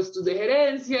 en puestos de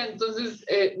gerencia, entonces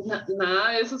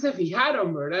nada de eso se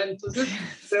fijaron, ¿verdad? Entonces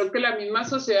creo que la misma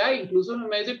sociedad, incluso los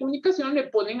medios de comunicación, le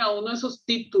ponen a uno esos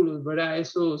títulos, ¿verdad?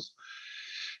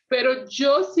 Pero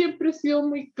yo siempre he sido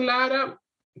muy clara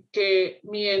que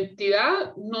mi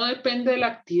identidad no depende de la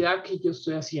actividad que yo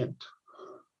estoy haciendo.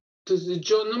 Entonces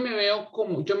yo no me veo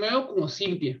yo me veo como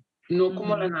Silvia, no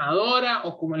como la nadadora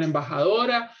o como la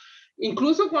embajadora.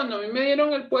 Incluso cuando a mí me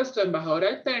dieron el puesto de embajadora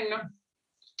alterna,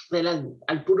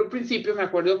 al puro principio me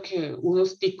acuerdo que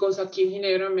unos ticos aquí en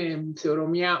Ginebra me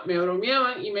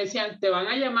bromeaban y me decían, te van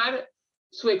a llamar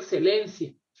su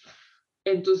excelencia.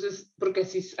 Entonces, porque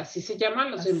así se llaman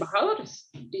los embajadores.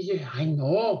 Y yo, ay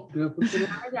no, ¿por qué me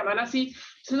van a llamar así?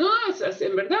 No, es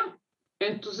en verdad.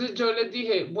 Entonces yo les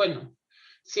dije, bueno,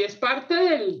 si es parte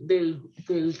del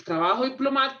trabajo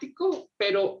diplomático,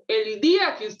 pero el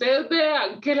día que ustedes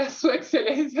vean que su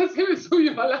excelencia se me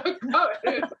subió a la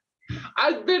cabeza,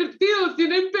 advertidos,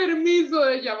 tienen permiso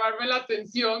de llamarme la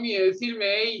atención y decirme,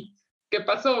 hey, ¿qué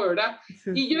pasó, verdad?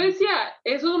 Y yo decía,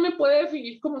 eso no me puede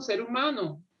definir como ser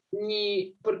humano,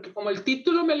 ni porque como el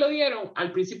título me lo dieron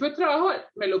al principio de trabajo,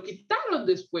 me lo quitaron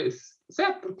después, o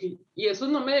sea, y eso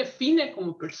no me define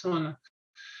como persona.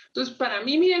 Entonces, para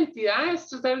mí mi identidad es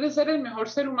tratar de ser el mejor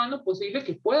ser humano posible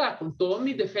que pueda, con todos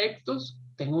mis defectos,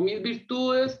 tengo mis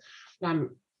virtudes.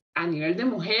 A nivel de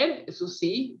mujer, eso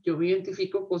sí, yo me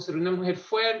identifico con ser una mujer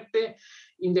fuerte,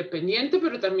 independiente,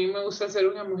 pero también me gusta ser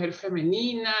una mujer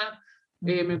femenina,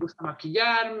 me gusta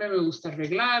maquillarme, me gusta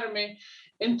arreglarme.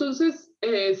 Entonces,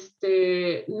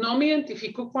 no me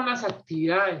identifico con las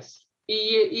actividades.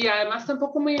 Y además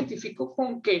tampoco me identifico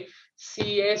con que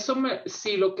si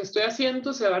lo que estoy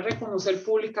haciendo se va a reconocer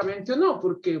públicamente o no,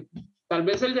 porque tal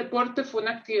vez el deporte fue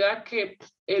una actividad que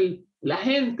la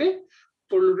gente,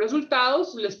 por los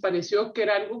resultados, les pareció que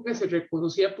era algo que se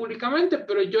reconocía públicamente,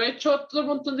 pero yo he hecho otro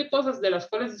montón de cosas de las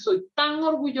cuales soy tan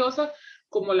orgullosa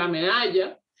como la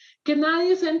medalla, que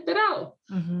nadie se ha enterado,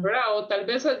 ¿verdad? O tal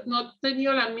vez no ha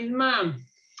tenido la misma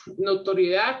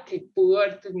notoriedad que pudo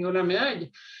haber tenido la medalla.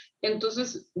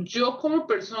 Entonces, yo como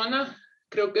persona,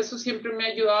 creo que eso siempre me ha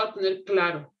ayudado a tener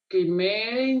claro que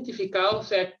me he identificado, o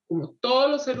sea, como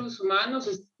todos los seres humanos,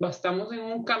 estamos en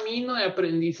un camino de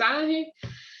aprendizaje.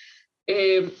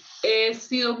 He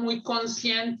sido muy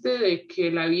consciente de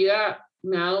que la vida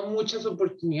me ha dado muchas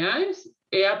oportunidades.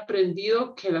 He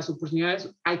aprendido que las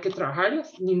oportunidades hay que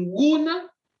trabajarlas.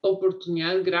 Ninguna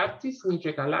oportunidad es gratis ni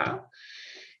regalada.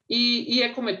 Y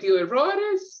he cometido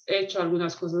errores, he hecho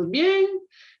algunas cosas bien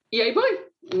y ahí voy,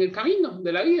 en el camino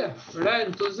de la vida, ¿verdad?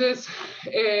 Entonces,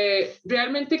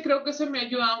 realmente creo que eso me ha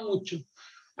ayudado mucho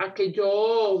a que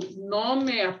yo no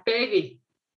me apegue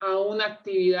a una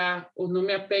actividad o no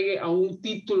me apegue a un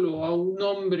título, a un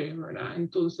nombre, ¿verdad?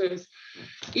 Entonces,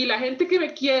 y la gente que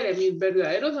me quiere, mis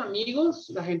verdaderos amigos,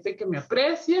 la gente que me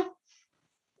aprecia,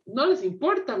 no les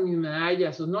importan mis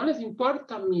medallas o no les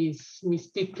importan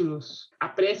mis títulos.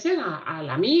 Aprecian a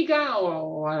la amiga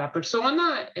o a la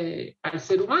persona, al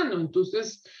ser humano.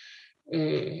 Entonces,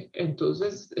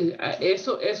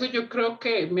 eso yo creo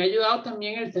que me ha ayudado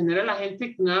también el tener a la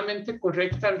gente nuevamente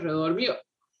correcta alrededor mío.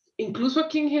 Incluso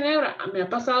aquí en Ginebra me ha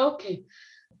pasado que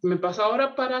me pasa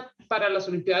ahora para las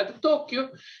Olimpiadas de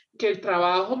Tokio, que el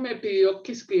trabajo me pidió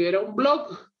que escribiera un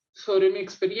blog sobre mi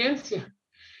experiencia.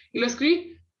 Y lo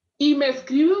escribí. Y me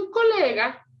escribe un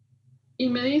colega y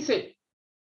me dice,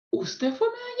 usted fue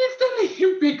medallista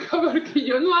olímpica, porque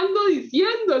yo no ando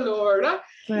diciéndolo, ¿verdad?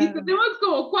 Claro. Y tenemos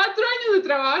como 4 años de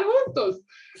trabajar juntos.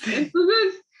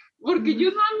 Entonces, porque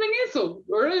yo no ando en eso,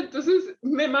 ¿verdad? Entonces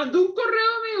me mandó un correo,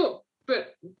 me dijo,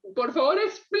 por favor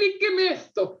explíqueme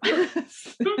esto.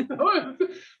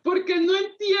 Porque no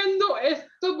entiendo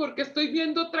esto, porque estoy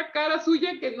viendo otra cara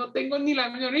suya que no tengo ni la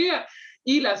menor idea.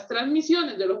 Y las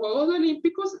transmisiones de los Juegos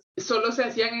Olímpicos solo se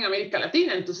hacían en América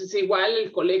Latina, entonces igual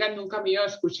el colega nunca me iba a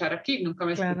escuchar aquí, nunca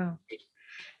me escuchó aquí.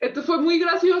 Entonces fue muy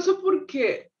gracioso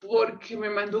porque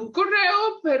me mandó un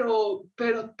correo,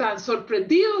 pero tan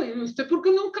sorprendido. Y ¿usted por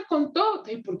qué nunca contó?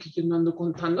 Y porque yo no ando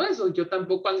contando eso, yo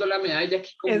tampoco ando la medalla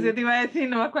aquí. Como, eso te iba a decir,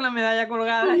 no vas con la medalla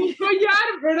colgada. Como un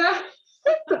collar, ¿verdad?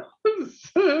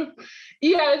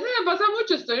 Y a veces me pasa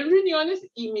mucho, estoy en reuniones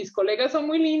y mis colegas son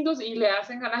muy lindos y le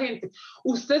hacen a la gente,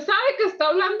 usted sabe que está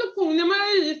hablando con una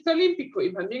medallista olímpico,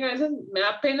 y también a veces me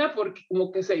da pena porque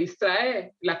como que se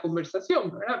distrae la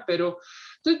conversación, ¿verdad? Pero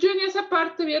entonces yo en esa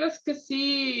parte vieras que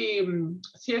sí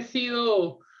he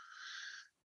sido,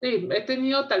 sí, he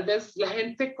tenido tal vez la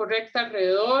gente correcta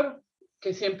alrededor,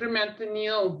 que siempre me han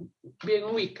tenido bien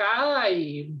ubicada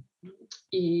y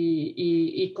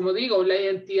como digo, la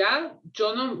identidad,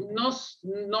 yo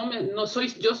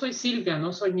yo soy Silvia,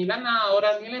 no soy ni la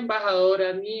nadadora, ni la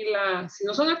embajadora, si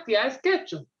no son actividades que he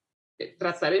hecho.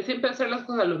 Trataré siempre de hacer las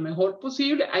cosas lo mejor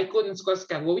posible. Hay cosas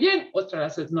que hago bien,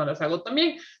 otras no las hago tan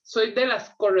bien. Soy de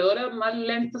las corredoras más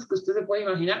lentas que usted se puede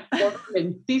imaginar, corro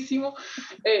lentísimo.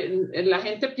 La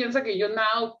gente piensa que yo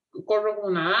corro como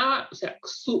nadaba, o sea,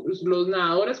 los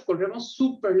nadadores corremos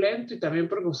súper lento y también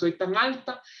porque soy tan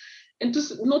alta.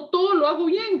 Entonces, no todo lo hago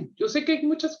bien. Yo sé que hay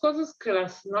muchas cosas que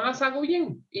no las hago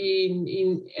bien.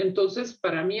 Y entonces,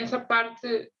 para mí, esa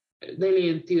parte de la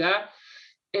identidad,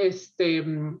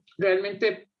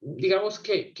 realmente, digamos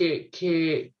que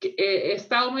he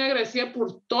estado muy agradecida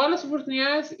por todas las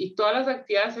oportunidades y todas las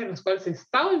actividades en las cuales he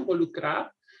estado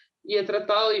involucrada y he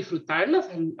tratado de disfrutarlas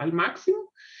al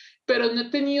máximo, pero no he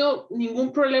tenido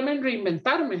ningún problema en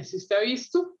reinventarme. Si usted ha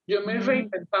visto, yo me he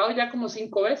reinventado ya como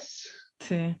 5 veces.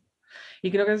 Sí. Y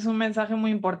creo que es un mensaje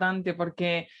muy importante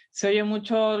porque se oye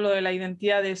mucho lo de la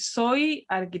identidad de soy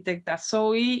arquitecta,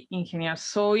 soy ingeniera,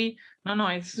 No,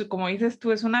 es como dices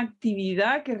tú, es una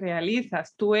actividad que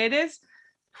realizas. Tú eres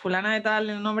fulana de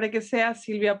tal, el nombre que sea,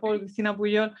 Silvia Paul, Cristina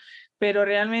Puyol, pero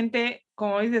realmente,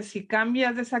 como dices, si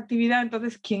cambias de esa actividad,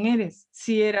 entonces, ¿quién eres?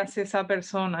 Si eras esa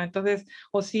persona, entonces,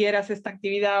 o si eras esta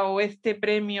actividad o este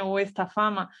premio o esta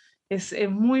fama. Es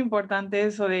muy importante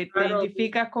eso de te Claro.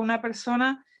 identificas con una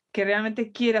persona que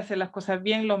realmente quiere hacer las cosas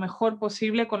bien, lo mejor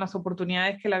posible con las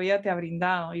oportunidades que la vida te ha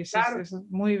brindado. Y Claro. eso es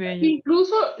muy bello.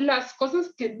 Incluso las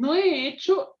cosas que no he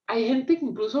hecho, hay gente que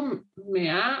incluso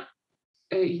me ha,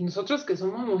 y nosotros que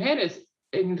somos mujeres,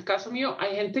 en el caso mío,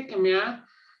 hay gente que me ha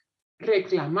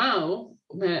reclamado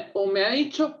o me ha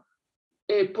dicho,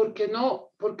 ¿por qué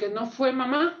no fue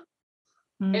mamá?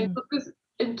 Mm,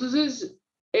 Entonces,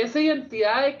 esa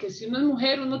identidad de que si uno es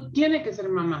mujer, uno tiene que ser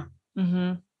mamá.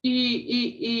 ujú,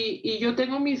 Y yo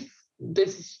tengo mi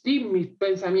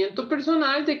pensamiento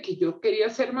personal de que yo quería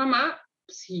ser mamá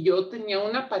si yo tenía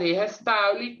una pareja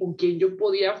estable y con quien yo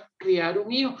podía criar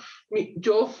un hijo.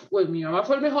 Pues mi mamá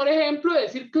fue el mejor ejemplo de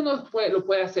decir que uno lo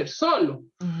puede hacer solo,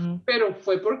 ujú, pero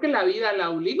fue porque la vida la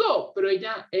obligó, pero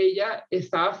ella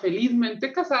estaba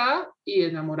felizmente casada y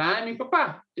enamorada de mi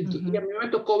papá. Entonces, y a ujú. mí me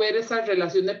tocó ver esa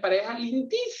relación de pareja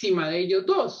lindísima de ellos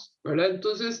dos, ¿verdad?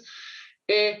 Entonces,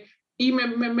 eh, y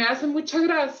me hace mucha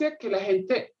gracia que la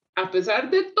gente, a pesar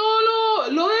de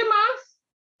todo lo demás,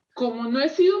 como no he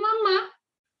sido mamá,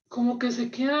 como que se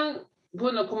quedan,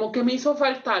 bueno, como que me hizo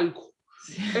falta algo.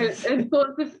 Sí, sí.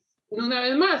 Entonces, una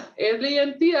vez más, es la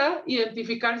identidad,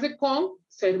 identificarse con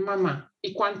ser mamá.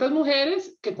 ¿Y cuántas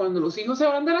mujeres que cuando los hijos se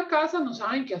van de la casa no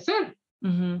saben qué hacer?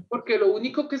 Ujú. Porque lo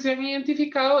único que se han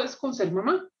identificado es con ser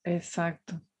mamá,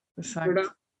 Exacto, exacto.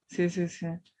 ¿verdad? Sí, sí, sí.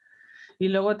 Y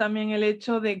luego también el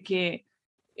hecho de que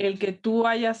el que tú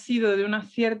hayas sido de una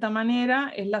cierta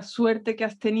manera es la suerte que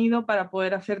has tenido para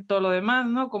poder hacer todo lo demás,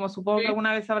 ¿no? Como supongo que Sí.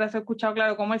 alguna vez habrás escuchado,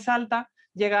 claro, como es alta,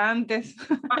 llega antes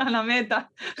a la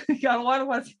meta, que algo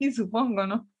así, supongo,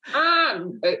 ¿no?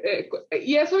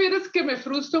 Y eso vieras que me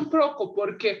frustra un poco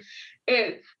porque,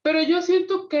 pero yo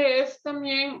siento que es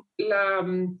también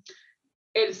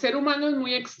el ser humano es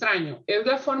muy extraño, es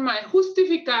la forma de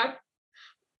justificar,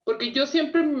 porque yo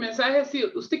siempre mi mensaje ha sido,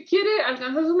 usted quiere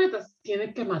alcanzar sus metas,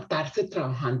 tiene que matarse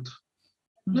trabajando,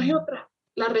 no hay Ujú, otra,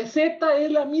 la receta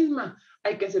es la misma,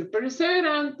 hay que ser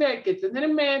perseverante, hay que tener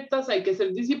metas, hay que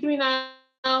ser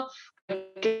disciplinado,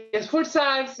 hay que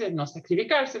esforzarse, no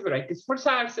sacrificarse, pero hay que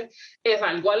esforzarse, es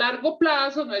algo a largo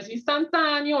plazo, no es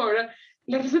instantáneo, ¿verdad?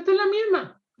 La receta es la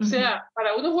misma. O ujú, sea,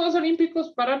 para unos Juegos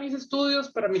Olímpicos, para mis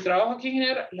estudios, para mi trabajo aquí en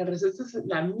Ginebra, la receta es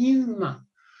la misma.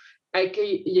 Hay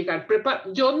que llegar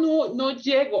preparado. Yo no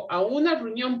llego a una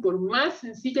reunión, por más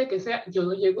sencilla que sea, yo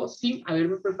no llego sin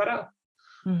haberme preparado.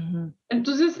 ujú,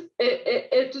 Entonces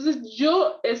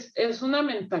es una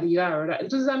mentalidad, ¿verdad?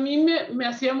 Entonces a mí me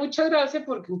hacía mucha gracia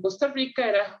porque en Costa Rica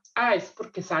era, es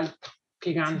porque es alto,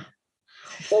 que sí, gana,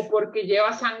 sí, sí. o porque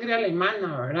lleva sangre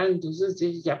alemana, ¿verdad?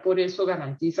 Entonces ya por eso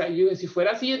garantiza, yo, si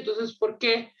fuera así, entonces ¿por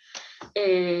qué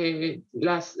el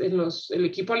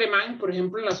equipo alemán, por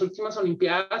ejemplo, en las últimas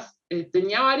Olimpiadas,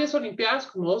 tenía varias Olimpiadas,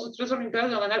 como 2 o 3 Olimpiadas,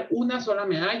 de ganar una sola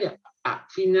medalla?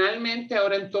 Finalmente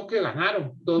ahora en Tokio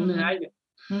ganaron 2 medallas,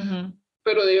 Ujú,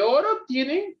 pero de oro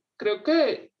tienen, creo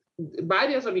que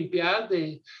varias Olimpiadas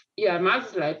y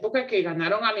además la época que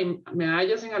ganaron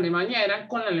medallas en Alemania eran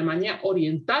con la Alemania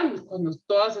Oriental, cuando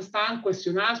todas estaban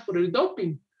cuestionadas por el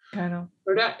doping, claro,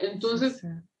 ¿verdad? sí, sí.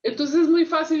 Entonces es muy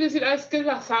fácil decir, es que es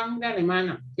la sangre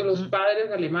alemana, que los Mm,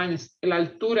 padres alemanes, la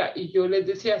altura, y yo les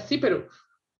decía, sí, pero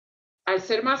al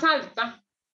ser más alta,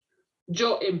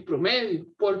 yo en promedio,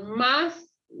 por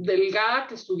más delgada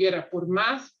que estuviera, por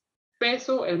más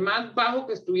peso, el más bajo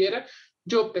que estuviera,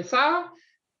 yo pesaba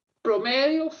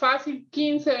promedio fácil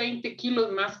 15, 20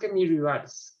 kilos más que mis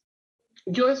rivales.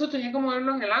 Yo eso tenía que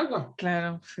moverlo en el agua.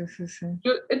 claro, sí, sí, sí.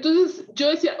 Entonces yo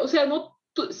decía, o sea, no,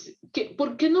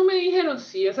 ¿por qué no me dijeron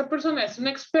si esa persona es una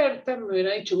experta? Me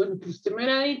hubiera dicho, bueno, pues usted me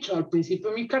hubiera dicho al principio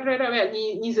de mi carrera, vea,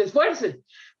 ni se esfuerce,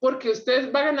 porque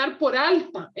usted va a ganar por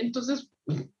alta. Entonces,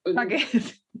 ¿Para qué?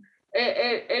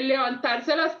 el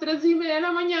levantarse a las 3:30 de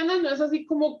la mañana no es así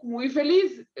como muy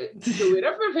feliz. Sí, Yo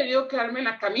hubiera preferido quedarme en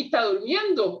la camita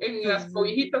durmiendo en sí, las sí.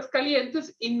 cobijitas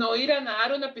calientes y no ir a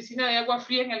nadar a una piscina de agua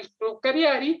fría en el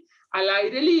Cariari al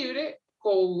aire libre,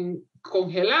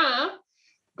 congelada,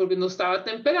 porque no estaba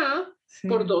temperada, Sí,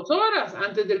 por 2 horas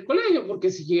antes del colegio, porque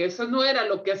si eso no era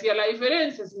lo que hacía la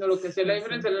diferencia, sino lo que hacía la sí, sí.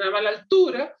 diferencia era la mala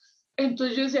altura,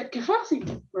 entonces yo decía, qué fácil,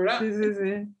 Sí, ¿verdad? sí,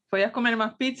 sí. Podías comer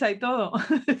más pizza y todo.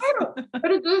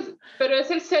 Pero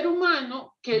es el ser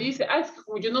humano que dice, es que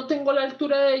como yo no tengo la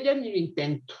altura de ella, ni lo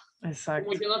intento. Como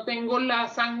Exacto. yo no tengo la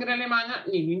sangre alemana,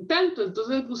 ni lo intento.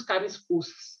 Entonces buscar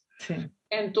excusas. Sí.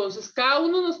 Entonces cada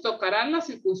uno nos tocarán las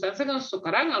circunstancias que nos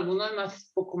tocarán, algunas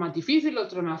más, un poco más difíciles,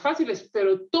 otras más fáciles,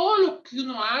 pero todo lo que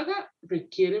uno haga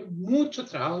requiere mucho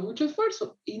trabajo y mucho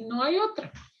esfuerzo y no hay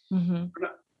otra. Ujú.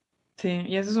 Sí,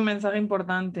 y eso es un mensaje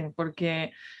importante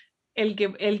porque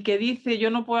el que dice yo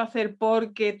no puedo hacer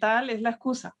porque tal es la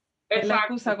excusa. Es la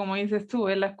excusa, Exacto, como dices tú,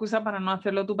 es la excusa para no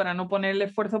hacerlo tú, para no poner el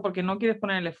esfuerzo porque no quieres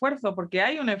poner el esfuerzo, porque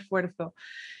hay un esfuerzo.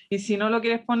 Y si no lo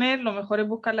quieres poner, lo mejor es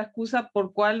buscar la excusa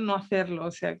por cuál no hacerlo.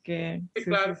 O sea que sí, sí, sí,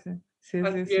 claro, sí, sí, sí,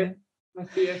 así es, sí.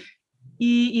 así es.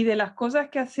 Y de las cosas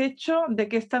que has hecho, ¿de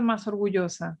qué estás más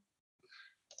orgullosa?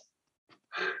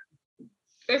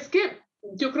 Es que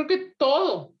yo creo que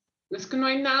todo, es que no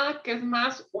hay nada que es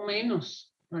más o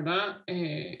menos, ¿verdad?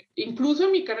 Incluso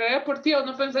en mi carrera deportiva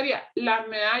uno pensaría, la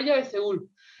medalla de Seúl.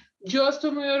 Yo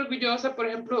estoy muy orgullosa, por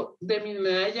ejemplo, de mis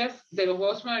medallas de los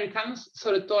Juegos Panamericanos,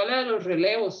 sobre todo la de los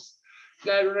relevos.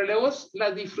 La de los relevos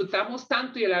las disfrutamos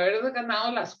tanto y el haber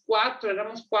ganado las cuatro,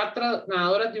 éramos cuatro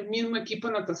nadadoras de un mismo equipo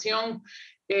de natación.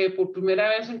 Por primera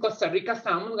vez en Costa Rica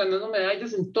estábamos ganando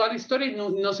medallas en toda la historia y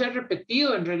no se ha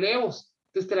repetido en relevos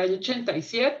desde el año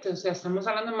 87, o sea, estamos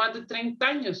hablando de más de 30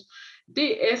 años.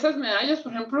 De esas medallas,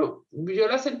 por ejemplo, yo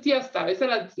las sentí hasta a veces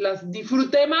las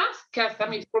disfruté más que hasta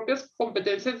mis propias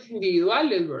competencias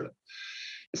individuales, ¿verdad?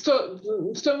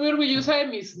 Estoy muy orgullosa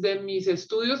de mis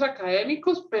estudios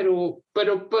académicos, pero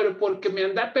porque me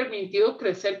han permitido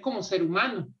crecer como ser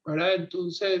humano, ¿verdad?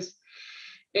 Entonces,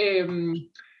 eh,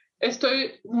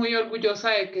 estoy muy orgullosa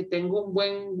de que tengo un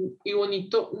buen y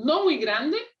bonito, no muy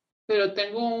grande, pero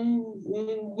tengo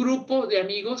un grupo de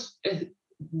amigos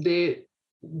desde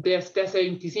hace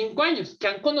 25 años que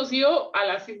han conocido a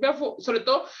la Silvia, sobre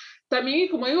todo también,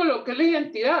 como digo, lo que es la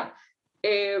identidad.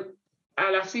 Eh, a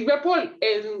la Silvia Paul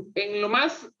en lo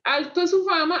más alto de su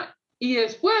fama y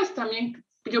después también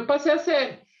yo pasé a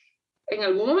ser en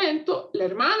algún momento la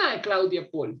hermana de Claudia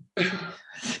Paul. Sí,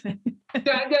 sí,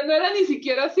 Ya no era ni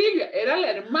siquiera Silvia, era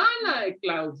la hermana de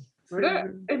Claudia, sí,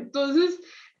 ¿verdad? Entonces,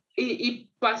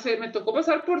 me tocó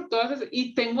pasar por todas esas,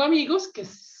 y tengo amigos que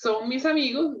son mis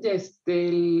amigos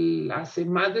desde hace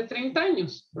más de 30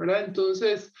 años, ¿verdad?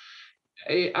 Entonces,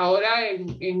 ahora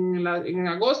en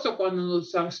agosto, cuando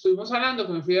nos estuvimos hablando,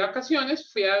 que me fui de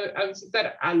vacaciones, fui a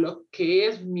visitar a lo que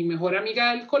es mi mejor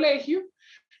amiga del colegio,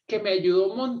 que me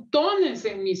ayudó montones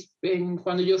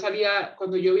cuando yo salía,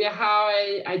 cuando yo viajaba,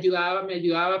 me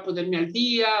ayudaba a ponerme al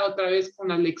día, otra vez con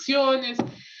las lecciones.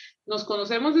 Nos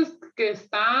conocemos desde que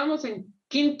estábamos en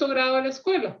quinto grado de la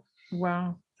escuela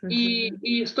wow, sí, sí, sí,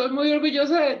 y estoy muy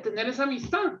orgullosa de tener esa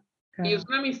amistad. Y es claro.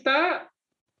 una amistad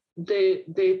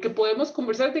de que podemos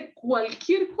conversar de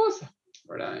cualquier cosa,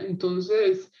 ¿verdad?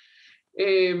 Entonces,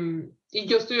 y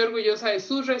yo estoy orgullosa de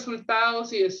sus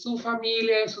resultados y de su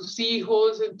familia, de sus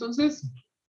hijos. Entonces,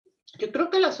 yo creo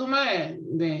que la suma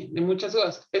de muchas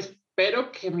cosas.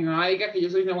 Espero que mi mamá diga que yo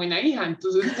soy una buena hija,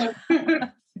 entonces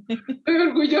Sí, estoy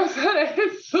orgullosa de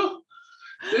eso,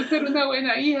 de ser una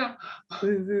buena hija. sí,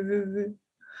 sí, sí, sí.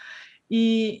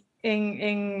 Y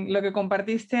en lo que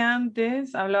compartiste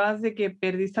antes, hablabas de que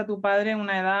perdiste a tu padre en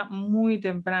una edad muy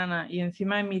temprana y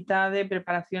encima en mitad de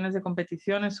preparaciones de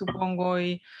competiciones, supongo.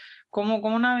 ¿Y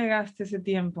cómo navegaste ese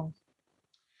tiempo?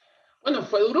 Bueno,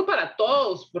 fue duro para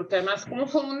todos, porque además como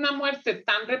fue una muerte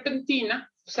tan repentina,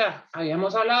 o sea,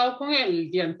 habíamos hablado con él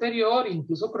el día anterior,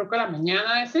 incluso creo que a la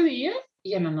mañana de ese día,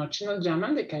 y en la noche nos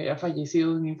llaman de que había fallecido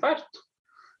de un infarto.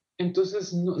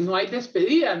 Entonces, no hay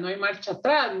despedida, no hay marcha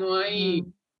atrás, no hay...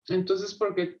 Mm, Entonces,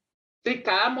 porque de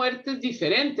cada muerte es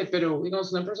diferente, pero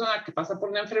digamos, una persona que pasa por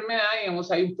una enfermedad,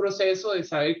 digamos, hay un proceso de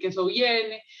saber que eso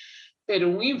viene, pero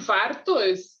un infarto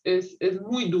es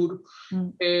muy duro. mm,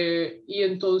 Y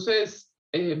entonces,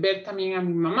 ver también a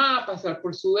mi mamá pasar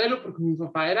por su duelo, porque mi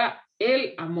papá era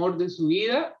el amor de su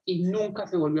vida y nunca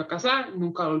se volvió a casar,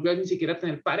 nunca volvió a ni siquiera a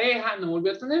tener pareja, no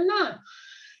volvió a tener nada.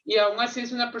 Y aún así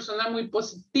es una persona muy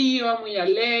positiva, muy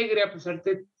alegre, a pesar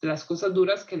de las cosas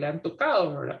duras que le han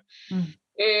tocado, ¿verdad?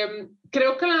 mm.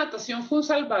 Creo que la natación fue un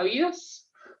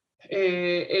salvavidas,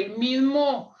 el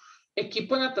mismo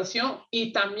equipo de natación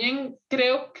y también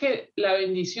creo que la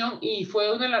bendición y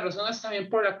fue una de las razones también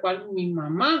por la cual mi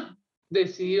mamá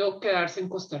decidió quedarse en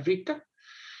Costa Rica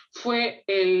fue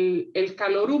el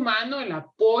calor humano, el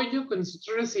apoyo que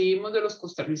nosotros recibimos de los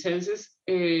costarricenses.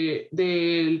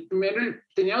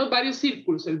 Teníamos varios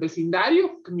círculos, el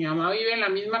vecindario, que mi mamá vive en la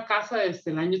misma casa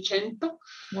desde el año 80.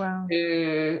 Wow.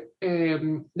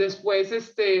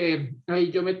 Después,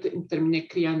 ahí yo terminé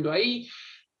criando ahí.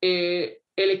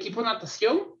 El equipo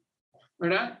natación,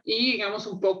 ¿verdad? Y digamos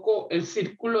un poco el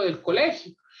círculo del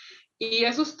colegio. Y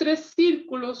esos tres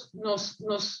círculos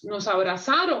nos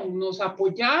abrazaron, nos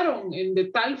apoyaron de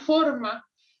tal forma,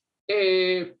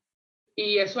 eh,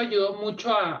 y eso ayudó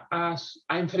mucho a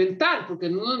enfrentar, porque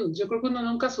yo creo que uno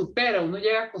nunca supera, uno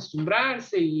llega a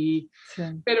acostumbrarse, Sí.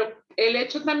 pero el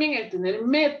hecho también de tener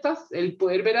metas, el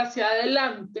poder ver hacia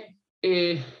adelante,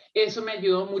 Eso me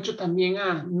ayudó mucho también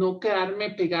a no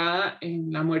quedarme pegada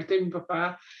en la muerte de mi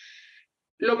papá.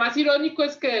 Lo más irónico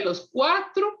es que de los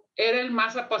cuatro era el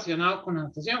más apasionado con la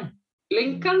natación. Le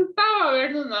encantaba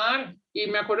vernos nadar. Y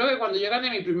me acuerdo que cuando yo gané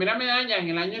mi primera medalla en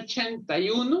el año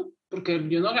 81, porque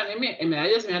yo no gané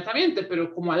medallas inmediatamente,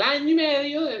 pero como al año y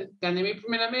medio gané mi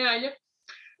primera medalla,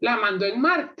 la mandó a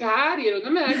enmarcar y era una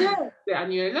medalla a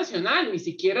nivel nacional, ni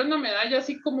siquiera una medalla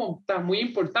así como tan muy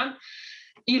importante.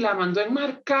 Y la mandó a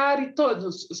enmarcar y todo.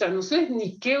 O sea, no sé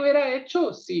ni qué hubiera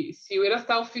hecho si hubiera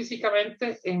estado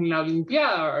físicamente en la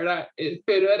Olimpiada, ¿verdad?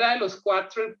 Pero era de los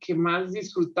cuatro el que más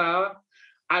disfrutaba,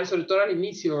 sobre todo al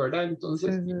inicio, ¿verdad?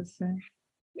 Entonces, sí.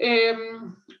 Eh,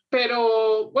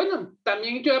 pero bueno,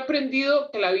 también yo he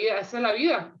aprendido que la vida, esa es la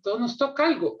vida, a todos nos toca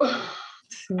algo.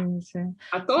 Sí, sí.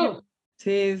 A todos.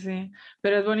 Sí, sí,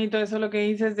 pero es bonito eso lo que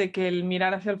dices de que el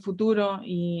mirar hacia el futuro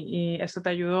y eso te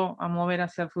ayudó a mover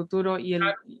hacia el futuro y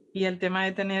el tema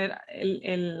de tener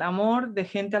el amor de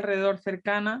gente alrededor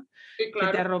cercana Sí, que te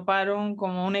claro. arroparon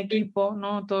como un equipo,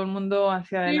 ¿no? Todo el mundo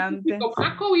hacia Sí, adelante. como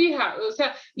una cobija, o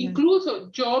sea,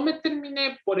 incluso yo me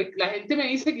terminé, la gente me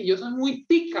dice que yo soy muy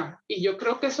tica y yo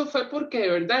creo que eso fue porque de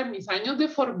verdad en mis años de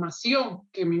formación,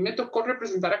 que a mí me tocó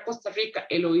representar a Costa Rica,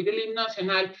 el oír el himno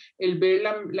nacional, el ver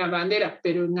la bandera,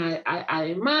 pero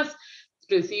además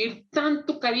recibir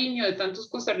tanto cariño de tantos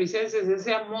costarricenses,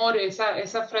 ese amor,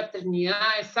 esa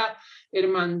fraternidad, esa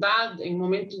hermandad en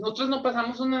momentos. Nosotros no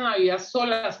pasamos una Navidad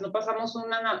solas, no pasamos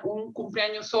un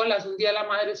cumpleaños solas, un Día de la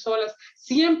Madre solas.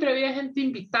 Siempre había gente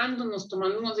invitándonos,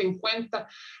 tomándonos en cuenta.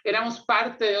 Éramos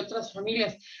parte de otras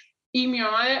familias. Y mi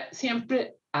mamá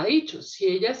siempre ha dicho, si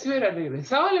ella se hubiera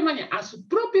regresado a Alemania, a su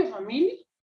propia familia,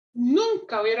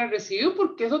 nunca hubiera recibido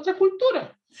porque es otra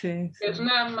cultura. Sí, sí. Es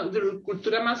una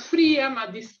cultura más fría,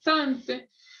 más distante.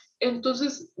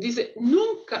 Entonces, dice,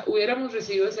 nunca hubiéramos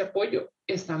recibido ese apoyo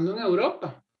estando en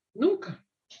Europa, nunca.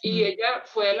 Y ella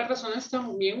fue de las razones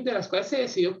también de las cuales se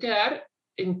decidió quedar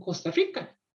en Costa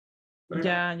Rica.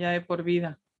 Ya de por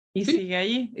vida. Y ¿Sí? sigue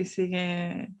ahí, y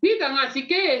sigue... Sí, así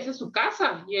que esa es su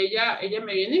casa y ella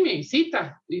me viene y me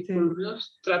visita y Sí. por lo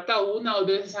menos trata 1 o 2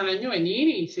 veces al año venir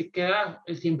y se queda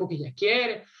el tiempo que ella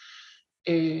quiere.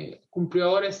 Cumplió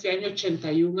ahora este año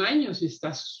 81 años y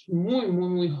está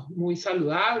muy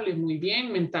saludable, muy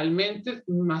bien mentalmente,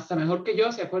 hasta mejor que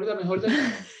yo, se acuerda mejor de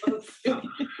cosas que yo.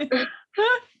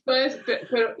 Entonces,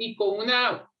 pero y con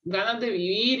una ganas de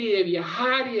vivir y de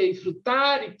viajar y de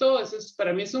disfrutar y todo eso,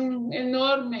 para mí es un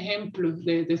enorme ejemplo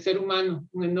de ser humano,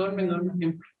 un enorme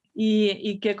ejemplo.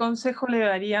 ¿Y qué consejo le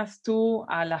darías tú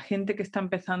a la gente que está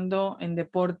empezando en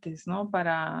deportes, ¿no?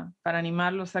 Para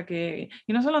animarlos a que,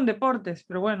 y no solo en deportes,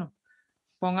 pero bueno,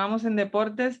 pongamos en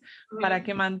deportes para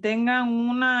que mantengan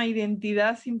una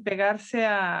identidad sin pegarse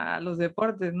a los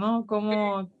deportes, ¿no?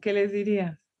 ¿Qué les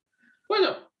dirías?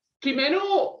 Bueno,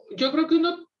 primero, yo creo que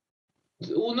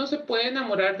uno se puede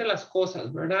enamorar de las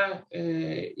cosas, ¿verdad?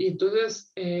 Y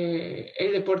entonces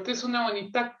el deporte es una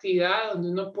bonita actividad donde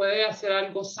uno puede hacer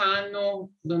algo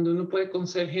sano, donde uno puede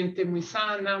conocer gente muy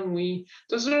sana,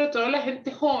 Entonces, sobre todo la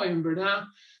gente joven, ¿verdad?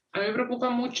 A mí me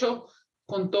preocupa mucho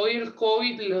con todo y el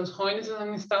COVID, los jóvenes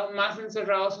han estado más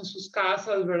encerrados en sus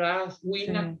casas, ¿verdad? Muy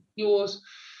inactivos.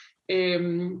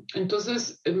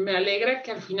 Entonces, me alegra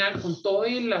que al final, con todo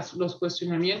y los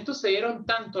cuestionamientos, se dieron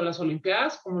tanto las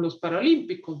Olimpiadas como los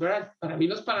Paralímpicos, ¿verdad? Para mí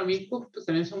los Paralímpicos pues,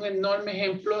 también son un enorme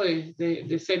ejemplo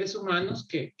de seres humanos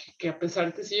que a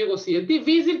pesar de si es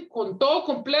difícil con todo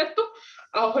completo,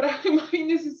 ahora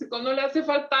imagínense cuando le hace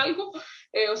falta algo,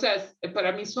 o sea,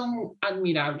 para mí son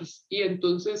admirables. Y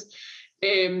entonces,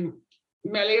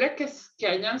 me alegra que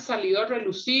hayan salido a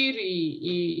relucir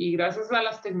y gracias a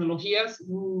las tecnologías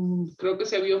creo que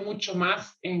se vio mucho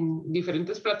más en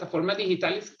diferentes plataformas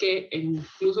digitales que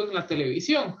incluso en la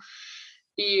televisión.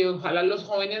 Y ojalá los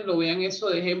jóvenes lo vean eso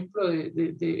de ejemplo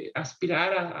de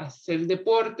aspirar a hacer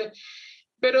deporte.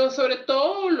 Pero sobre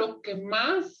todo lo que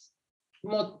más,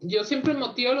 yo siempre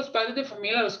motivo a los padres de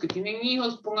familia, a los que tienen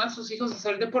hijos, pongan a sus hijos a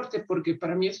hacer deporte porque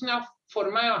para mí es una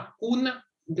forma de vacuna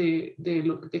de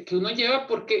que uno lleva,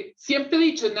 porque siempre he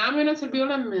dicho, nada me hubieran servido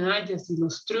las medallas y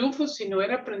los triunfos si no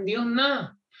hubiera aprendido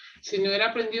nada, si no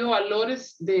hubiera aprendido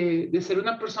valores de ser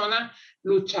una persona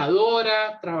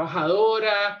luchadora,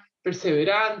 trabajadora,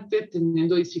 perseverante,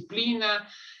 teniendo disciplina,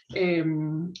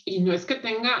 y no es que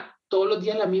tenga todos los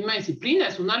días la misma disciplina,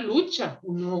 es una lucha.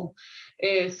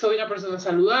 Soy una persona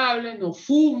saludable, no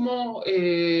fumo,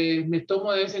 me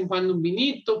tomo de vez en cuando un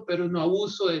vinito, pero no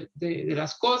abuso de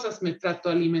las cosas, me trato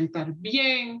de alimentar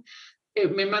bien,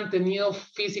 me he mantenido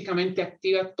físicamente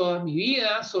activa toda mi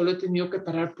vida, solo he tenido que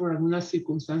parar por algunas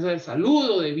circunstancias de salud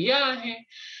o de viaje,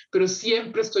 pero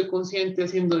siempre estoy consciente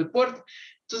haciendo deporte.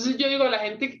 Entonces yo digo, la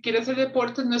gente que quiere hacer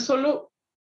deporte no es solo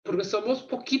porque somos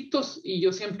poquitos, y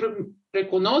yo siempre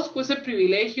reconozco ese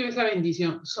privilegio, esa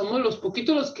bendición. Somos los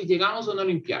poquitos los que llegamos a una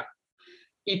Olimpiada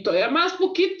y todavía más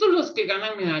poquitos los que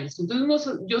ganan medallas.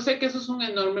 Entonces yo sé que eso es un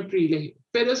enorme privilegio,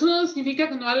 pero eso no significa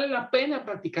que no vale la pena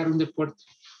practicar un deporte.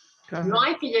 Claro. No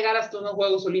hay que llegar hasta unos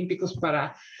Juegos Olímpicos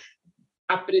para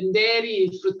aprender y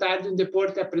disfrutar de un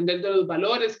deporte, aprender de los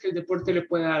valores que el deporte le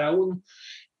puede dar a uno.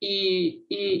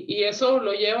 Y eso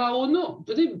lo lleva a uno,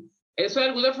 pues, eso de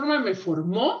alguna forma me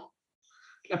formó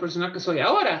la persona que soy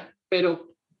ahora,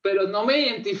 pero no me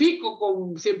identifico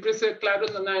con siempre ser claro,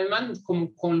 no nada más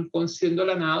con siendo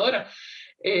la nadadora.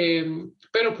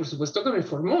 Pero por supuesto que me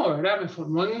formó, ¿verdad? Me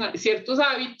formó en ciertos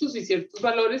hábitos y ciertos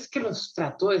valores que los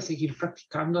trato de seguir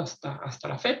practicando hasta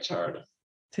la fecha, ¿verdad?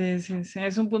 Sí, sí, sí,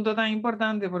 es un punto tan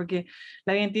importante porque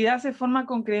la identidad se forma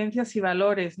con creencias y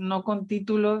valores, no con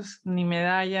títulos ni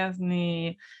medallas,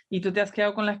 y tú te has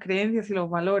quedado con las creencias y los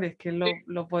valores, que es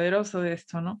lo poderoso de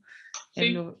esto, ¿no?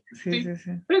 Sí, sí, sí,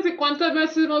 sí. Pero ¿cuántas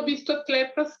veces hemos visto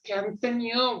atletas que han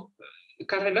tenido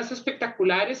carreras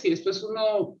espectaculares y después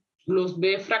uno los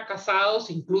ve fracasados,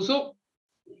 incluso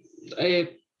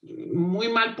muy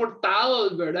mal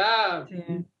portados, ¿verdad?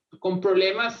 Sí. Con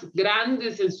problemas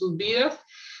grandes en sus vidas,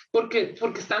 porque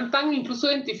están tan incluso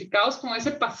identificados con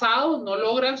ese pasado, no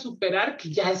logran superar que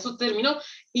ya eso terminó.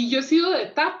 Y yo he sido de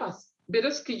etapas.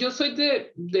 Verás que yo soy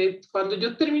de cuando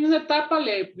yo termino una etapa,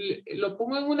 lo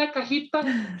pongo en una cajita,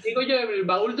 digo yo, el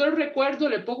baúl del recuerdo,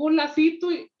 le pongo un lacito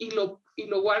y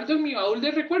lo guardo en mi baúl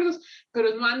de recuerdos,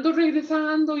 pero no ando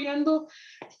regresando y ando,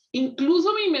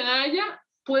 incluso mi medalla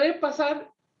puede pasar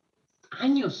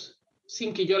años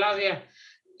sin que yo la vea.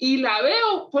 Y la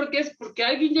veo porque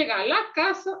alguien llega a la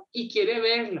casa y quiere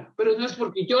verla, pero no es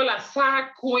porque yo la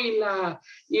saco y la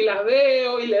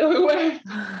veo y le doy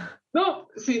vuelta. No,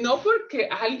 sino porque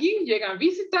alguien llega a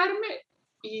visitarme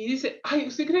y dice, ay,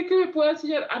 ¿usted cree que me puede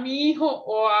enseñar a mi hijo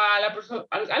o a la persona,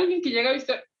 a alguien que llega a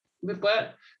visitar? ¿Me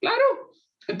puede? Claro.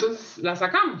 Entonces la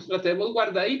sacamos, la tenemos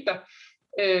guardadita.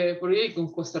 Por ahí con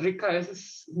Costa Rica a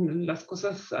veces las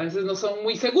cosas a veces no son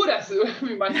muy seguras,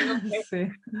 me imagino que sí.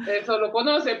 Eso lo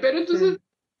conoce, pero entonces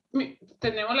sí.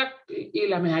 Tenemos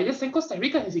la medalla está en Costa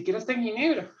Rica, ni siquiera está en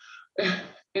Ginebra.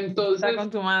 Entonces, está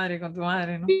con tu madre,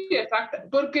 ¿no? Sí, exacto,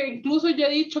 porque incluso ya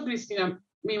he dicho, Cristina,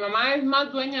 mi mamá es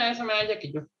más dueña de esa medalla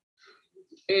que yo.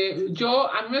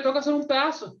 A mí me toca hacer un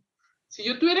pedazo. Si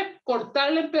yo tuviera que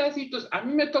cortarle en pedacitos, a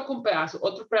mí me toca un pedazo,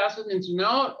 otro pedazo es mi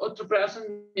entrenador, otro pedazo es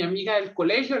mi amiga del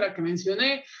colegio, la que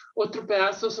mencioné, otro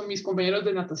pedazo son mis compañeros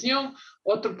de natación,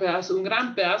 otro pedazo, un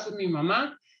gran pedazo es mi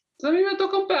mamá. Entonces a mí me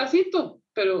toca un pedacito,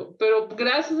 pero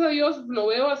gracias a Dios lo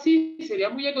veo así. Sería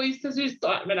muy egoísta decir,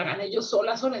 me la gané yo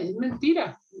sola, y es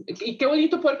mentira. Y qué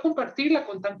bonito poder compartirla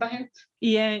con tanta gente.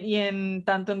 Y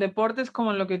tanto en deportes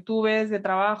como en lo que tú ves de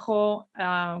trabajo,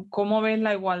 ¿cómo ves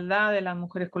la igualdad de las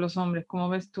mujeres con los hombres? ¿Cómo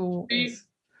ves tú eso?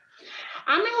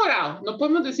 Ha mejorado, no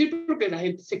podemos decir porque la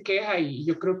gente se queja y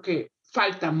yo creo que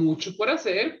falta mucho por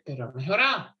hacer, pero ha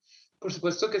mejorado. Por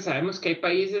supuesto que sabemos que hay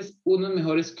países unos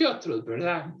mejores que otros,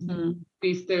 ¿verdad?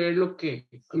 Viste ver lo que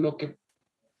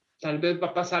tal vez va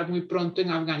a pasar muy pronto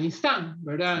en Afganistán,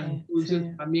 ¿verdad? Sí,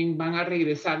 entonces también van a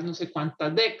regresar no sé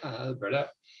cuántas décadas,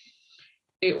 ¿verdad?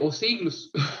 O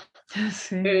siglos.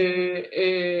 Sí.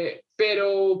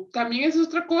 Pero también es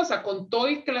otra cosa, con todo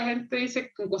y que la gente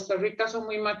dice que en Costa Rica son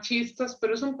muy machistas,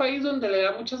 pero es un país donde le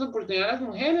da muchas oportunidades a las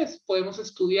mujeres. Podemos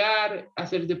estudiar,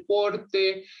 hacer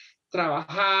deporte,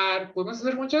 trabajar, podemos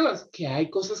hacer muchas cosas, que hay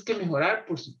cosas que mejorar,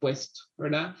 por supuesto,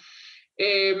 ¿verdad?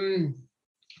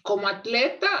 Como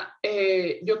atleta,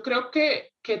 yo creo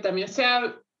que también se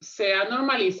ha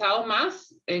normalizado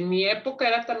más. En mi época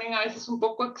era también a veces un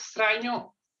poco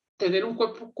extraño tener un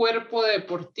cuerpo de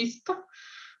deportista,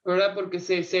 ¿verdad? Porque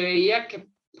se veía que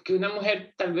una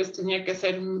mujer tal vez tenía que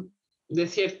ser de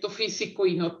cierto físico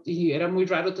y era muy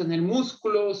raro tener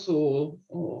músculos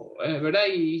 ¿verdad?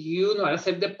 Y uno al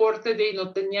hacer deporte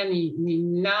no tenía ni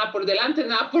nada por delante,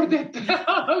 nada por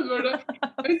detrás, ¿verdad?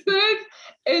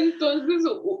 Entonces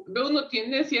uno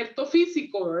tiene cierto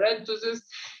físico, ¿verdad? Entonces,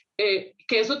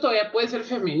 que eso todavía puede ser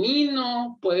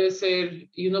femenino,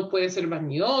 y uno puede ser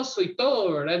vanidoso y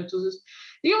todo, ¿verdad? Entonces,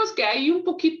 digamos que hay un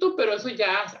poquito, pero eso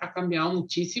ya ha cambiado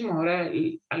muchísimo. Ahora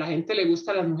a la gente le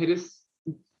gustan las mujeres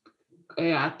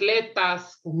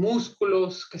atletas, con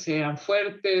músculos, que sean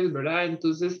fuertes, ¿verdad?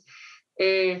 Entonces,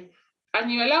 a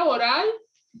nivel laboral,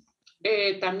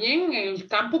 también en el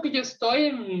campo que yo estoy,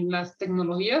 en las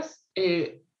tecnologías,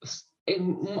 hay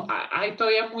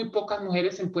todavía muy pocas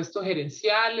mujeres en puestos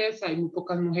gerenciales, hay muy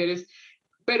pocas mujeres,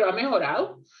 pero ha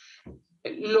mejorado.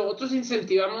 Nosotros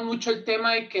incentivamos mucho el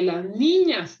tema de que las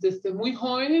niñas desde muy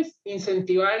jóvenes,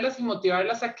 incentivarlas y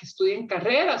motivarlas a que estudien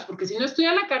carreras, porque si no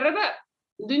estudian la carrera,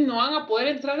 no van a poder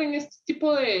entrar en este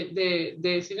tipo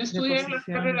si no estudian las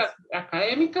carreras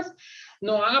académicas,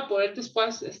 no van a poder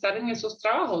después estar en esos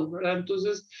trabajos, ¿verdad?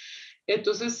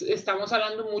 Entonces estamos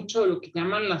hablando mucho de lo que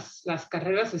llaman las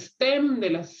carreras STEM,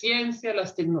 de las ciencias,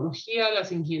 las tecnologías,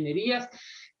 las ingenierías,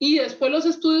 y después los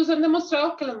estudios han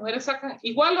demostrado que las mujeres sacan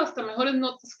igual o hasta mejores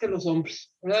notas que los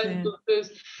hombres, ¿verdad?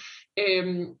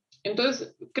 Sí.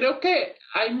 Entonces, creo que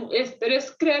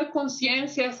es crear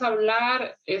conciencia, es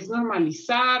hablar, es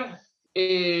normalizar,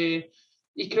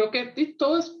 y creo que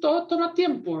todo toma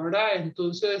tiempo, ¿verdad?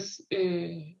 Entonces,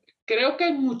 creo que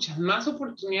hay muchas más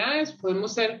oportunidades,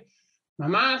 podemos ser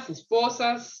mamás,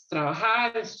 esposas,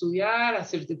 trabajar, estudiar,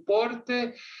 hacer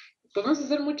deporte, podemos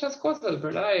hacer muchas cosas,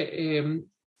 ¿verdad?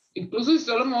 Incluso si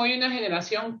solo me voy una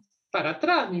generación para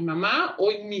atrás, mi mamá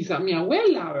o mi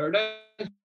abuela, ¿verdad?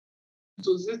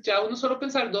 Entonces ya uno solo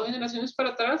pensar 2 generaciones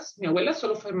para atrás, mi abuela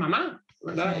solo fue mamá,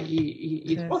 ¿verdad? Sí.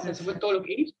 Y esposa, eso fue todo lo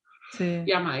que hizo,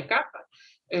 y ama de casa.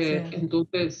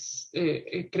 Entonces,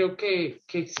 creo que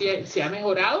sí ha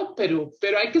mejorado, pero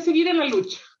hay que seguir en la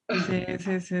lucha. Sí.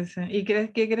 ¿Y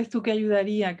qué crees tú que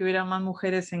ayudaría que hubiera más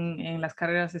mujeres en las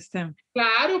carreras STEM?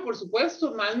 Claro, por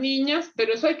supuesto, más niñas,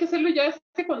 pero eso hay que hacerlo ya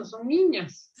desde cuando son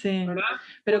niñas. Sí, ¿verdad?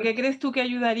 ¿Pero qué crees tú que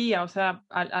ayudaría? O sea,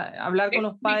 a hablar con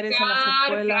los padres en las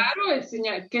escuelas. Claro,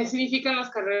 enseñar qué significan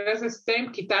las carreras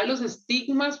STEM, quitar los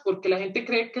estigmas, porque la gente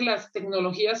cree que las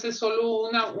tecnologías es solo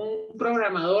un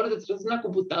programador detrás de una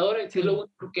computadora, que es lo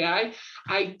único que hay.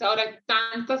 Hay ahora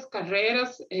tantas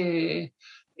carreras.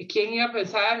 ¿Quién iba a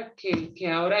pensar que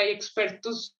ahora hay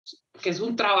expertos, que es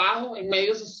un trabajo en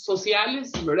medios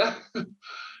sociales, ¿verdad?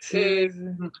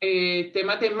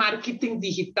 Temas de marketing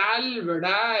digital,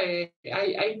 ¿verdad?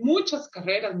 Hay muchas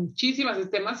carreras, muchísimas,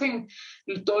 temas en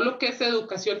todo lo que es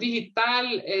educación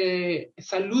digital,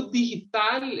 salud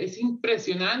digital, es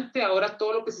impresionante ahora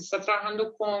todo lo que se está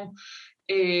trabajando con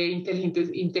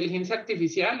inteligencia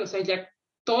artificial, o sea, ya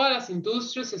todas las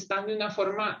industrias están de una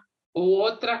forma u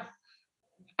otra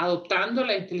adoptando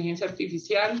la inteligencia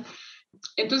artificial.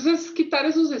 Entonces, quitar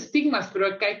esos estigmas, pero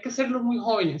acá hay que hacerlo muy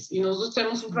jóvenes. Y nosotros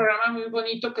tenemos un programa muy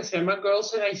bonito que se llama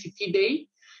Girls in ICT Day,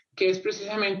 que es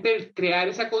precisamente crear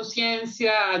esa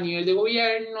conciencia a nivel de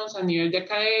gobiernos, a nivel de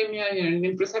academia, a nivel de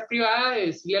empresa privada, de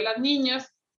decirle a las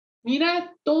niñas,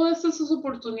 mira todas esas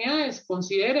oportunidades,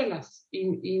 considérelas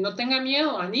y no tenga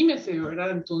miedo, anímese, ¿verdad?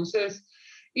 Entonces,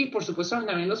 y por supuesto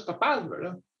también los papás,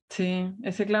 ¿verdad? Sí,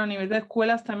 claro, a nivel de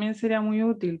escuelas también sería muy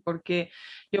útil porque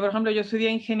yo, por ejemplo, yo estudié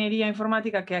ingeniería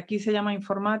informática, que aquí se llama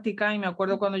informática, y me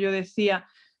acuerdo cuando yo decía,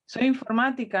 soy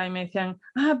informática, y me decían,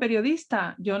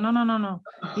 periodista, yo no,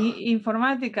 y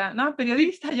informática, no,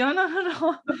 periodista, yo no,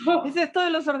 es esto de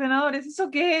los ordenadores, ¿eso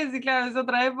qué es? Y claro, es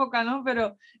otra época, ¿no?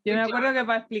 Pero yo me acuerdo que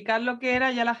para explicar lo que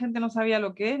era, ya la gente no sabía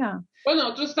lo que era. Bueno,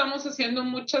 nosotros estamos haciendo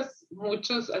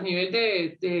muchos, a nivel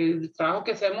de trabajo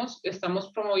que hacemos,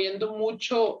 estamos promoviendo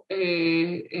mucho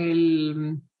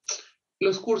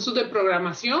los cursos de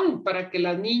programación para que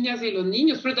las niñas y los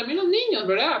niños, pero también los niños,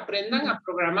 ¿verdad? Aprendan a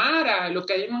programar, a lo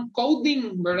que llaman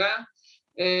coding, ¿verdad?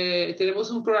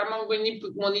 Tenemos un programa muy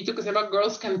bonito que se llama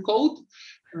Girls Can Code,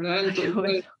 ¿verdad?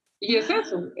 Entonces, y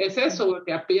es eso,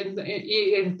 que aprenden,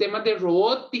 y en temas de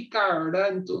robótica, ¿verdad?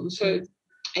 Entonces...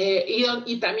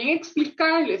 y también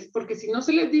explicarles, porque si no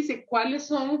se les dice cuáles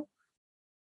son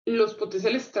los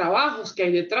potenciales trabajos que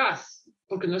hay detrás,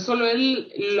 porque no es solo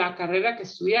la carrera que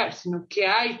estudiar, sino que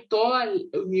hay todo el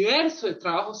universo de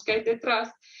trabajos que hay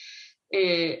detrás,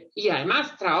 y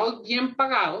además trabajos bien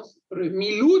pagados. Pero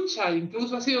mi lucha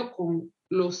incluso ha sido con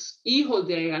los hijos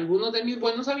de algunos de mis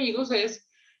buenos amigos, es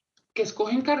que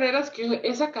escogen carreras que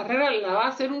esa carrera la va a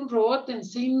hacer un robot en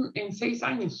 6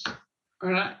 años,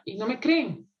 ¿verdad? Y no me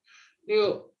creen.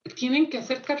 Digo, tienen que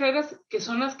hacer carreras que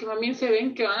son las que también se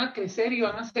ven que van a crecer y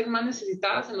van a ser más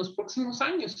necesitadas en los próximos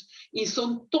años. Y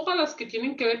son todas las que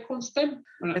tienen que ver con STEM,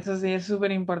 ¿verdad? Eso sí es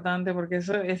súper importante, porque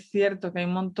eso es cierto, que hay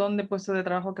un montón de puestos de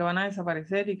trabajo que van a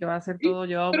desaparecer y que va a ser todo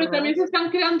llevado pero por también se están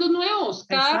creando nuevos.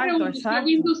 Cada revolución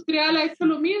industrial ha hecho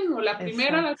lo mismo. La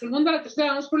primera, la segunda, la tercera,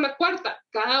 vamos por la cuarta.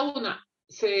 Cada una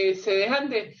se dejan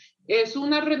de... Es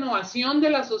una renovación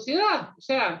de la sociedad. O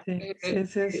sea, se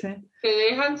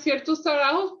dejan ciertos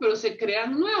trabajos, pero se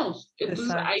crean nuevos.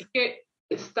 Entonces hay que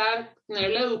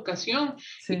tener la educación.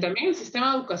 Y también el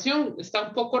sistema de educación está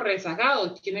un poco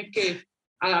rezagado. Tiene que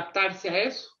adaptarse a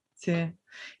eso. Sí.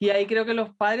 Y ahí creo que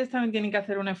los padres también tienen que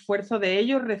hacer un esfuerzo de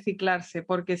ellos reciclarse,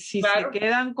 porque si se Claro,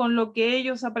 quedan con lo que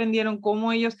ellos aprendieron,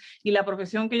 como ellos, y la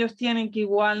profesión que ellos tienen, que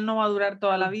igual no va a durar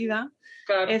toda la vida,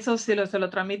 claro. eso se lo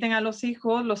transmiten a los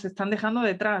hijos, los están dejando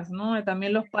detrás, ¿no? Y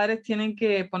también los padres tienen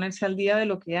que ponerse al día de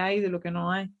lo que hay y de lo que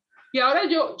no hay. Y ahora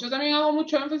yo también hago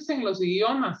mucho énfasis en los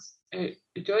idiomas.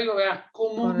 Yo digo, vea,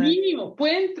 como Correcto. mínimo,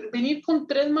 pueden venir con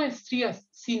 3 maestrías.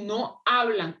 Si no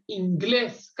hablan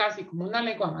inglés casi como una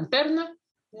lengua materna,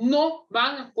 no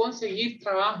van a conseguir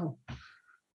trabajo.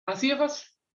 Así de fácil.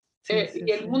 Sí, sí,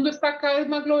 Y el sí. mundo está cada vez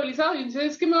más globalizado. Y dices,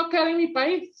 es que me voy a quedar en mi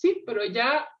país. Sí, pero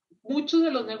ya muchos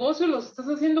de los negocios los estás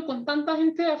haciendo con tanta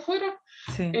gente de afuera,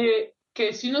 Sí.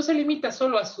 que si uno se limita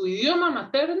solo a su idioma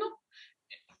materno,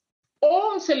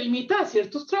 o se limita a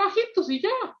ciertos trabajitos y ya,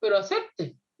 pero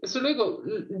acepte. Eso lo digo,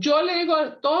 yo le digo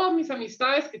a todas mis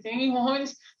amistades que tienen hijos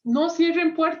jóvenes, no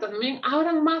cierren puertas, también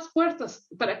abran más puertas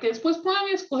para que después puedan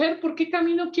escoger por qué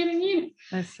camino quieren ir.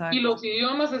 Y Exacto. los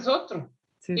idiomas es otro,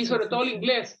 Sí, y sí, sobre sí, todo el sí.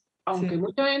 inglés, aunque Sí.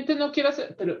 mucha gente no quiera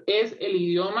hacer, pero es el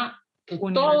idioma que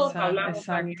todos Universal, hablamos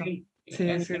exacto. a Sí, sí,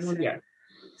 nivel sí. mundial.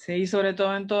 Sí, y sobre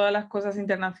todo en todas las cosas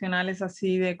internacionales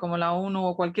así de como la ONU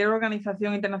o cualquier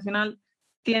organización internacional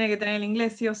tiene que tener el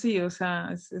inglés sí o sí, o sea,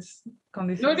 es No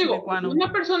condición sine digo, qua non.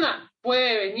 una persona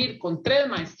puede venir con 3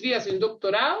 maestrías y un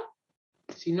doctorado,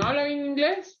 si no habla bien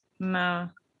inglés,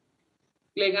 Nada.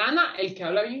 le gana el que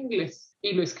habla bien inglés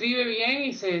y lo escribe bien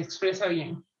y se expresa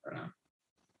bien, ¿verdad?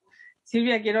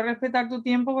 Silvia, quiero respetar tu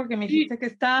tiempo porque me Sí, dijiste que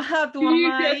está tu sí,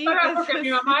 mamá sí, es ahí, para, que porque mi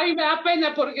mamá ahí me da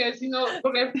pena, porque si no,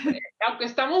 porque aunque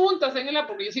estamos juntas en el,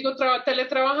 porque yo sigo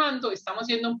teletrabajando, estamos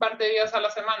yendo un par de días a la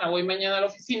semana, voy mañana a la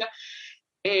oficina,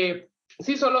 eh,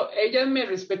 sí, solo ella me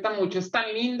respeta mucho, es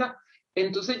tan linda,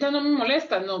 entonces ella no me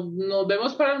molesta, nos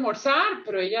vemos para almorzar,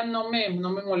 pero ella no me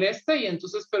molesta y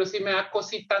entonces, pero sí me da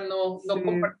cosita no sí,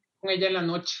 compartir con ella en la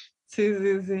noche. sí,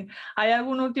 sí, sí. ¿Hay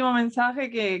algún último mensaje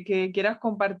que quieras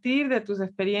compartir de tus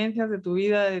experiencias, de tu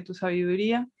vida, de tu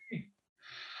sabiduría?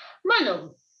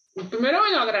 Bueno, primero,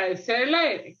 bueno,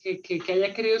 agradecerle que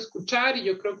haya querido escuchar y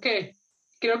yo creo que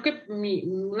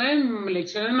una de mis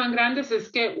lecciones más grandes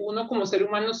es que uno como ser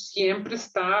humano siempre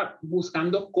está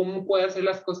buscando cómo puede hacer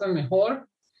las cosas mejor.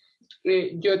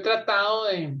 Yo he tratado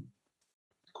de,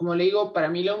 como le digo, para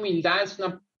mí la humildad es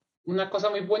una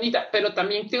cosa muy bonita, pero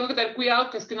también tengo que tener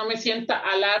cuidado que es que no me sienta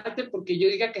alarde porque yo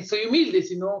diga que soy humilde,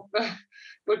 sino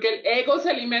porque el ego se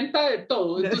alimenta de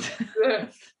todo.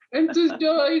 Entonces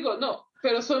yo digo, no,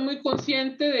 pero soy muy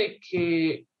consciente de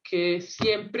que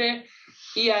siempre,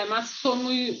 y además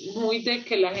soy muy de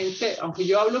que la gente, aunque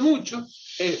yo hablo mucho,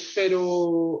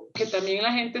 pero que también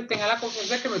la gente tenga la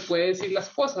confianza de que me puede decir las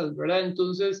cosas, ¿verdad?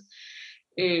 Entonces,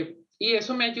 y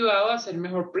eso me ha ayudado a ser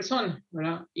mejor persona,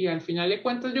 ¿verdad? Y al final de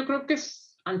cuentas yo creo que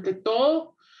es, ante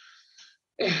todo,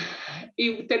 eh,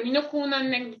 y termino con una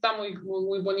anécdota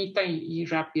muy bonita y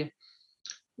rápida.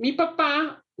 Mi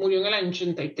papá murió en el año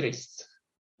 83.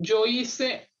 Yo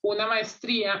hice una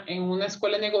maestría en una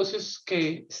escuela de negocios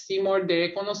que Seymour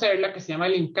debe conocerla, que se llama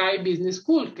el INCAE Business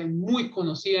School, que es muy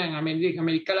conocida en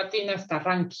América Latina, está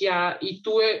rankeada y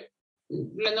tuve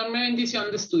la enorme bendición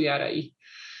de estudiar ahí.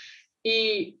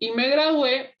 Y me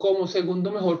gradué como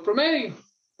segundo mejor promedio, Muy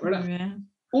 ¿verdad?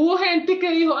 bien. Hubo gente que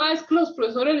dijo, es que los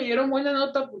profesores le dieron buena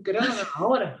nota porque era la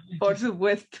ganadora. Por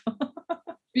supuesto.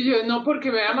 Y yo, no,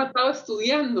 porque me había matado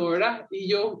estudiando, ¿verdad? Y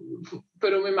yo,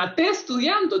 pero me maté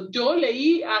estudiando. Yo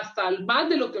leí hasta más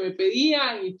de lo que me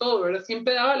pedían y todo, ¿verdad?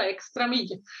 Siempre daba la extra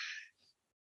milla.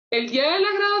 El día de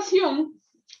la graduación,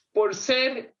 por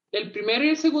ser el primero y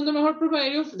el segundo mejor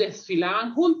promedio,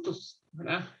 desfilaban juntos,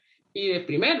 ¿verdad? Y de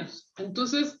primeros.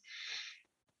 Entonces,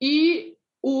 y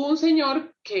hubo un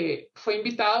señor que fue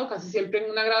invitado casi siempre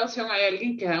en una graduación, hay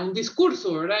alguien que da un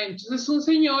discurso, ¿verdad? Entonces, un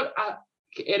señor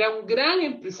que era un gran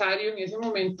empresario en ese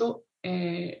momento,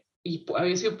 y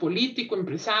había sido político,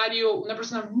 empresario, una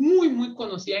persona muy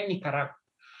conocida en Nicaragua.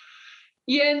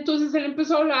 Y entonces él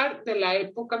empezó a hablar de la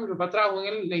época, mi papá trabajó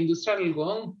en la industria del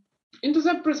algodón,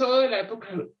 entonces empezó de la época,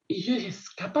 y yo dije, es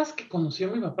capaz que conoció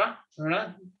a mi papá,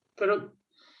 ¿verdad? Pero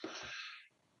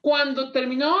cuando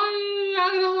terminó la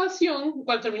graduación,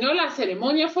 cuando terminó la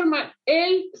ceremonia formal,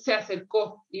 él se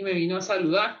acercó y me vino a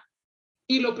saludar.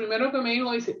 Y lo primero que me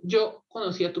dijo, dice, yo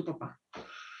conocí a tu papá.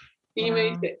 Y me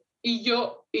Wow. dice, y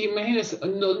yo, imagínense,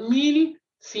 en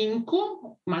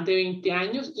 2005, más de 20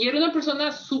 años, y era una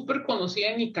persona súper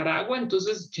conocida en Nicaragua,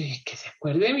 entonces, que se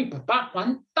acuerde de mi papá,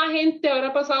 ¿cuánta gente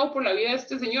habrá pasado por la vida de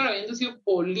este señor, habiendo sido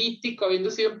político, habiendo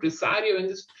sido empresario,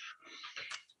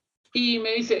 y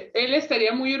me dice, él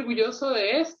estaría muy orgulloso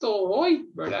de esto hoy,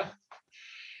 ¿verdad?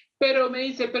 Pero me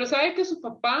dice, pero ¿sabe que su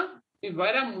papá mi papá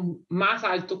era más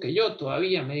alto que yo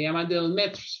todavía, medía más de 2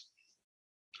 metros.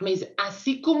 Me dice,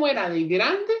 así como era de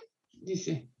grande,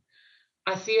 dice,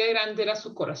 así de grande era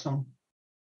su corazón.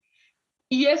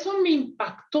 Y eso me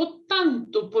impactó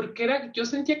tanto porque yo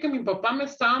sentía que mi papá me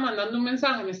estaba mandando un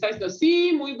mensaje, me estaba diciendo,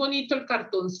 sí, muy bonito el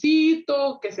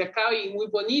cartoncito, que se acabe y muy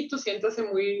bonito, siéntase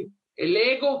muy, el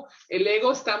ego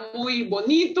está muy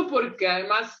bonito porque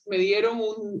además me dieron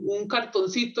un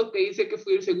cartoncito que dice que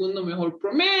fui el segundo mejor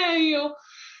promedio.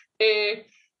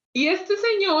 Y este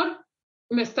señor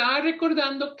me estaba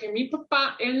recordando que mi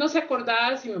papá, él no se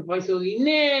acordaba si mi papá hizo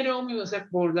dinero, no se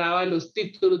acordaba de los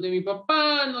títulos de mi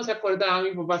papá, no se acordaba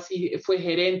de mi papá si fue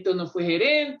gerente o no fue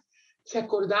gerente, se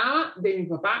acordaba de mi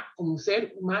papá como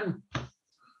ser humano.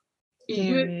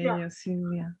 Y qué bello,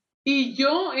 Silvia. Y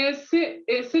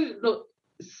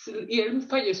él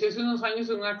falleció hace unos años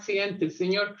en un accidente, el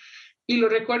señor, y lo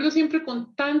recuerdo siempre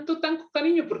con tanto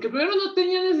cariño, porque primero no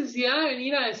tenía necesidad de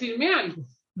venir a decirme algo.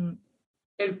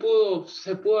 Él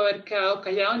se pudo haber quedado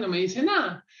callado y no me dice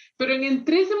nada. Pero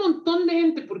entre ese montón de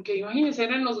gente, porque imagínense,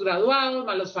 eran los graduados,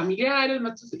 más los familiares,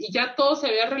 y ya todo se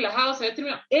había relajado, se había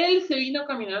terminado. Él se vino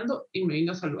caminando y me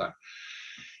vino a saludar.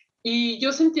 Y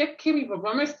yo sentía que mi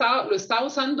papá lo estaba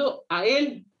usando a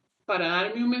él para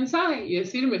darme un mensaje y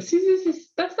decirme, sí,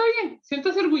 está bien,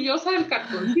 siéntase orgullosa del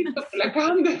cartoncito que le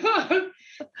acaban de dar.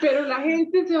 Pero la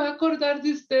gente se va a acordar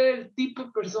de usted, del tipo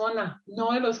de persona,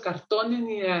 no de los cartones,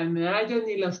 ni de las medallas,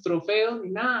 ni los trofeos, ni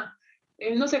nada.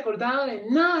 Él no se acordaba de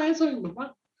nada de eso de mi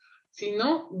papá,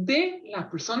 sino de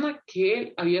la persona que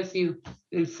él había sido,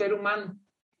 el ser humano.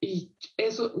 Y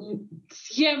eso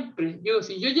siempre,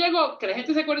 si yo llego, que la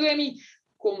gente se acuerde de mí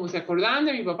como se acordaban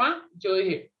de mi papá, yo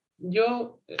dije,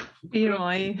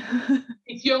 ahí.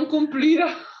 Misión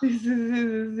cumplida.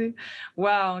 Sí.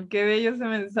 Wow, qué bello ese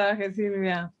mensaje,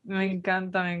 Silvia. Me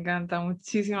encanta.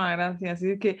 Muchísimas gracias.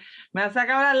 Así que me ha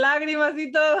sacado las lágrimas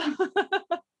y todo.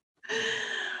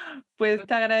 Pues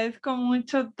te agradezco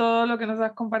mucho todo lo que nos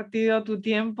has compartido, tu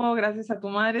tiempo. Gracias a tu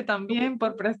madre también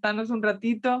por prestarnos un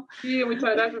ratito. Sí,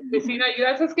 muchas gracias, Cristina. Y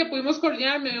gracias que pudimos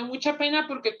coordinar. Me dio mucha pena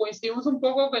porque coincidimos un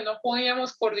poco que no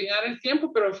podíamos coordinar el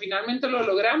tiempo, pero finalmente lo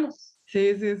logramos.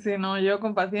 Sí, no, yo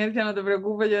con paciencia, no te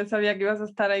preocupes. Yo sabía que ibas a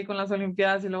estar ahí con las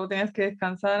Olimpiadas y luego tenías que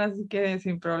descansar, así que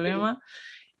sin problema. Sí.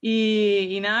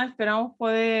 Y nada, esperamos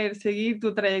poder seguir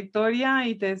tu trayectoria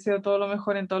y te deseo todo lo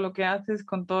mejor en todo lo que haces,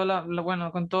 con todo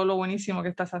con todo lo buenísimo que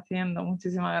estás haciendo.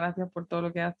 Muchísimas gracias por todo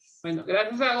lo que haces. Bueno,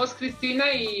 gracias a vos,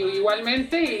 Cristina, y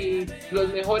igualmente, y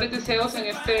los mejores deseos en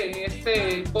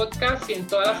este podcast y en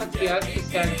todas las actividades que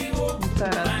se hagan.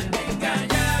 Muchas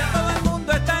gracias. Todo el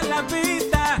mundo está en la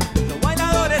pista, los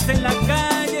bailadores en la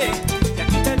calle.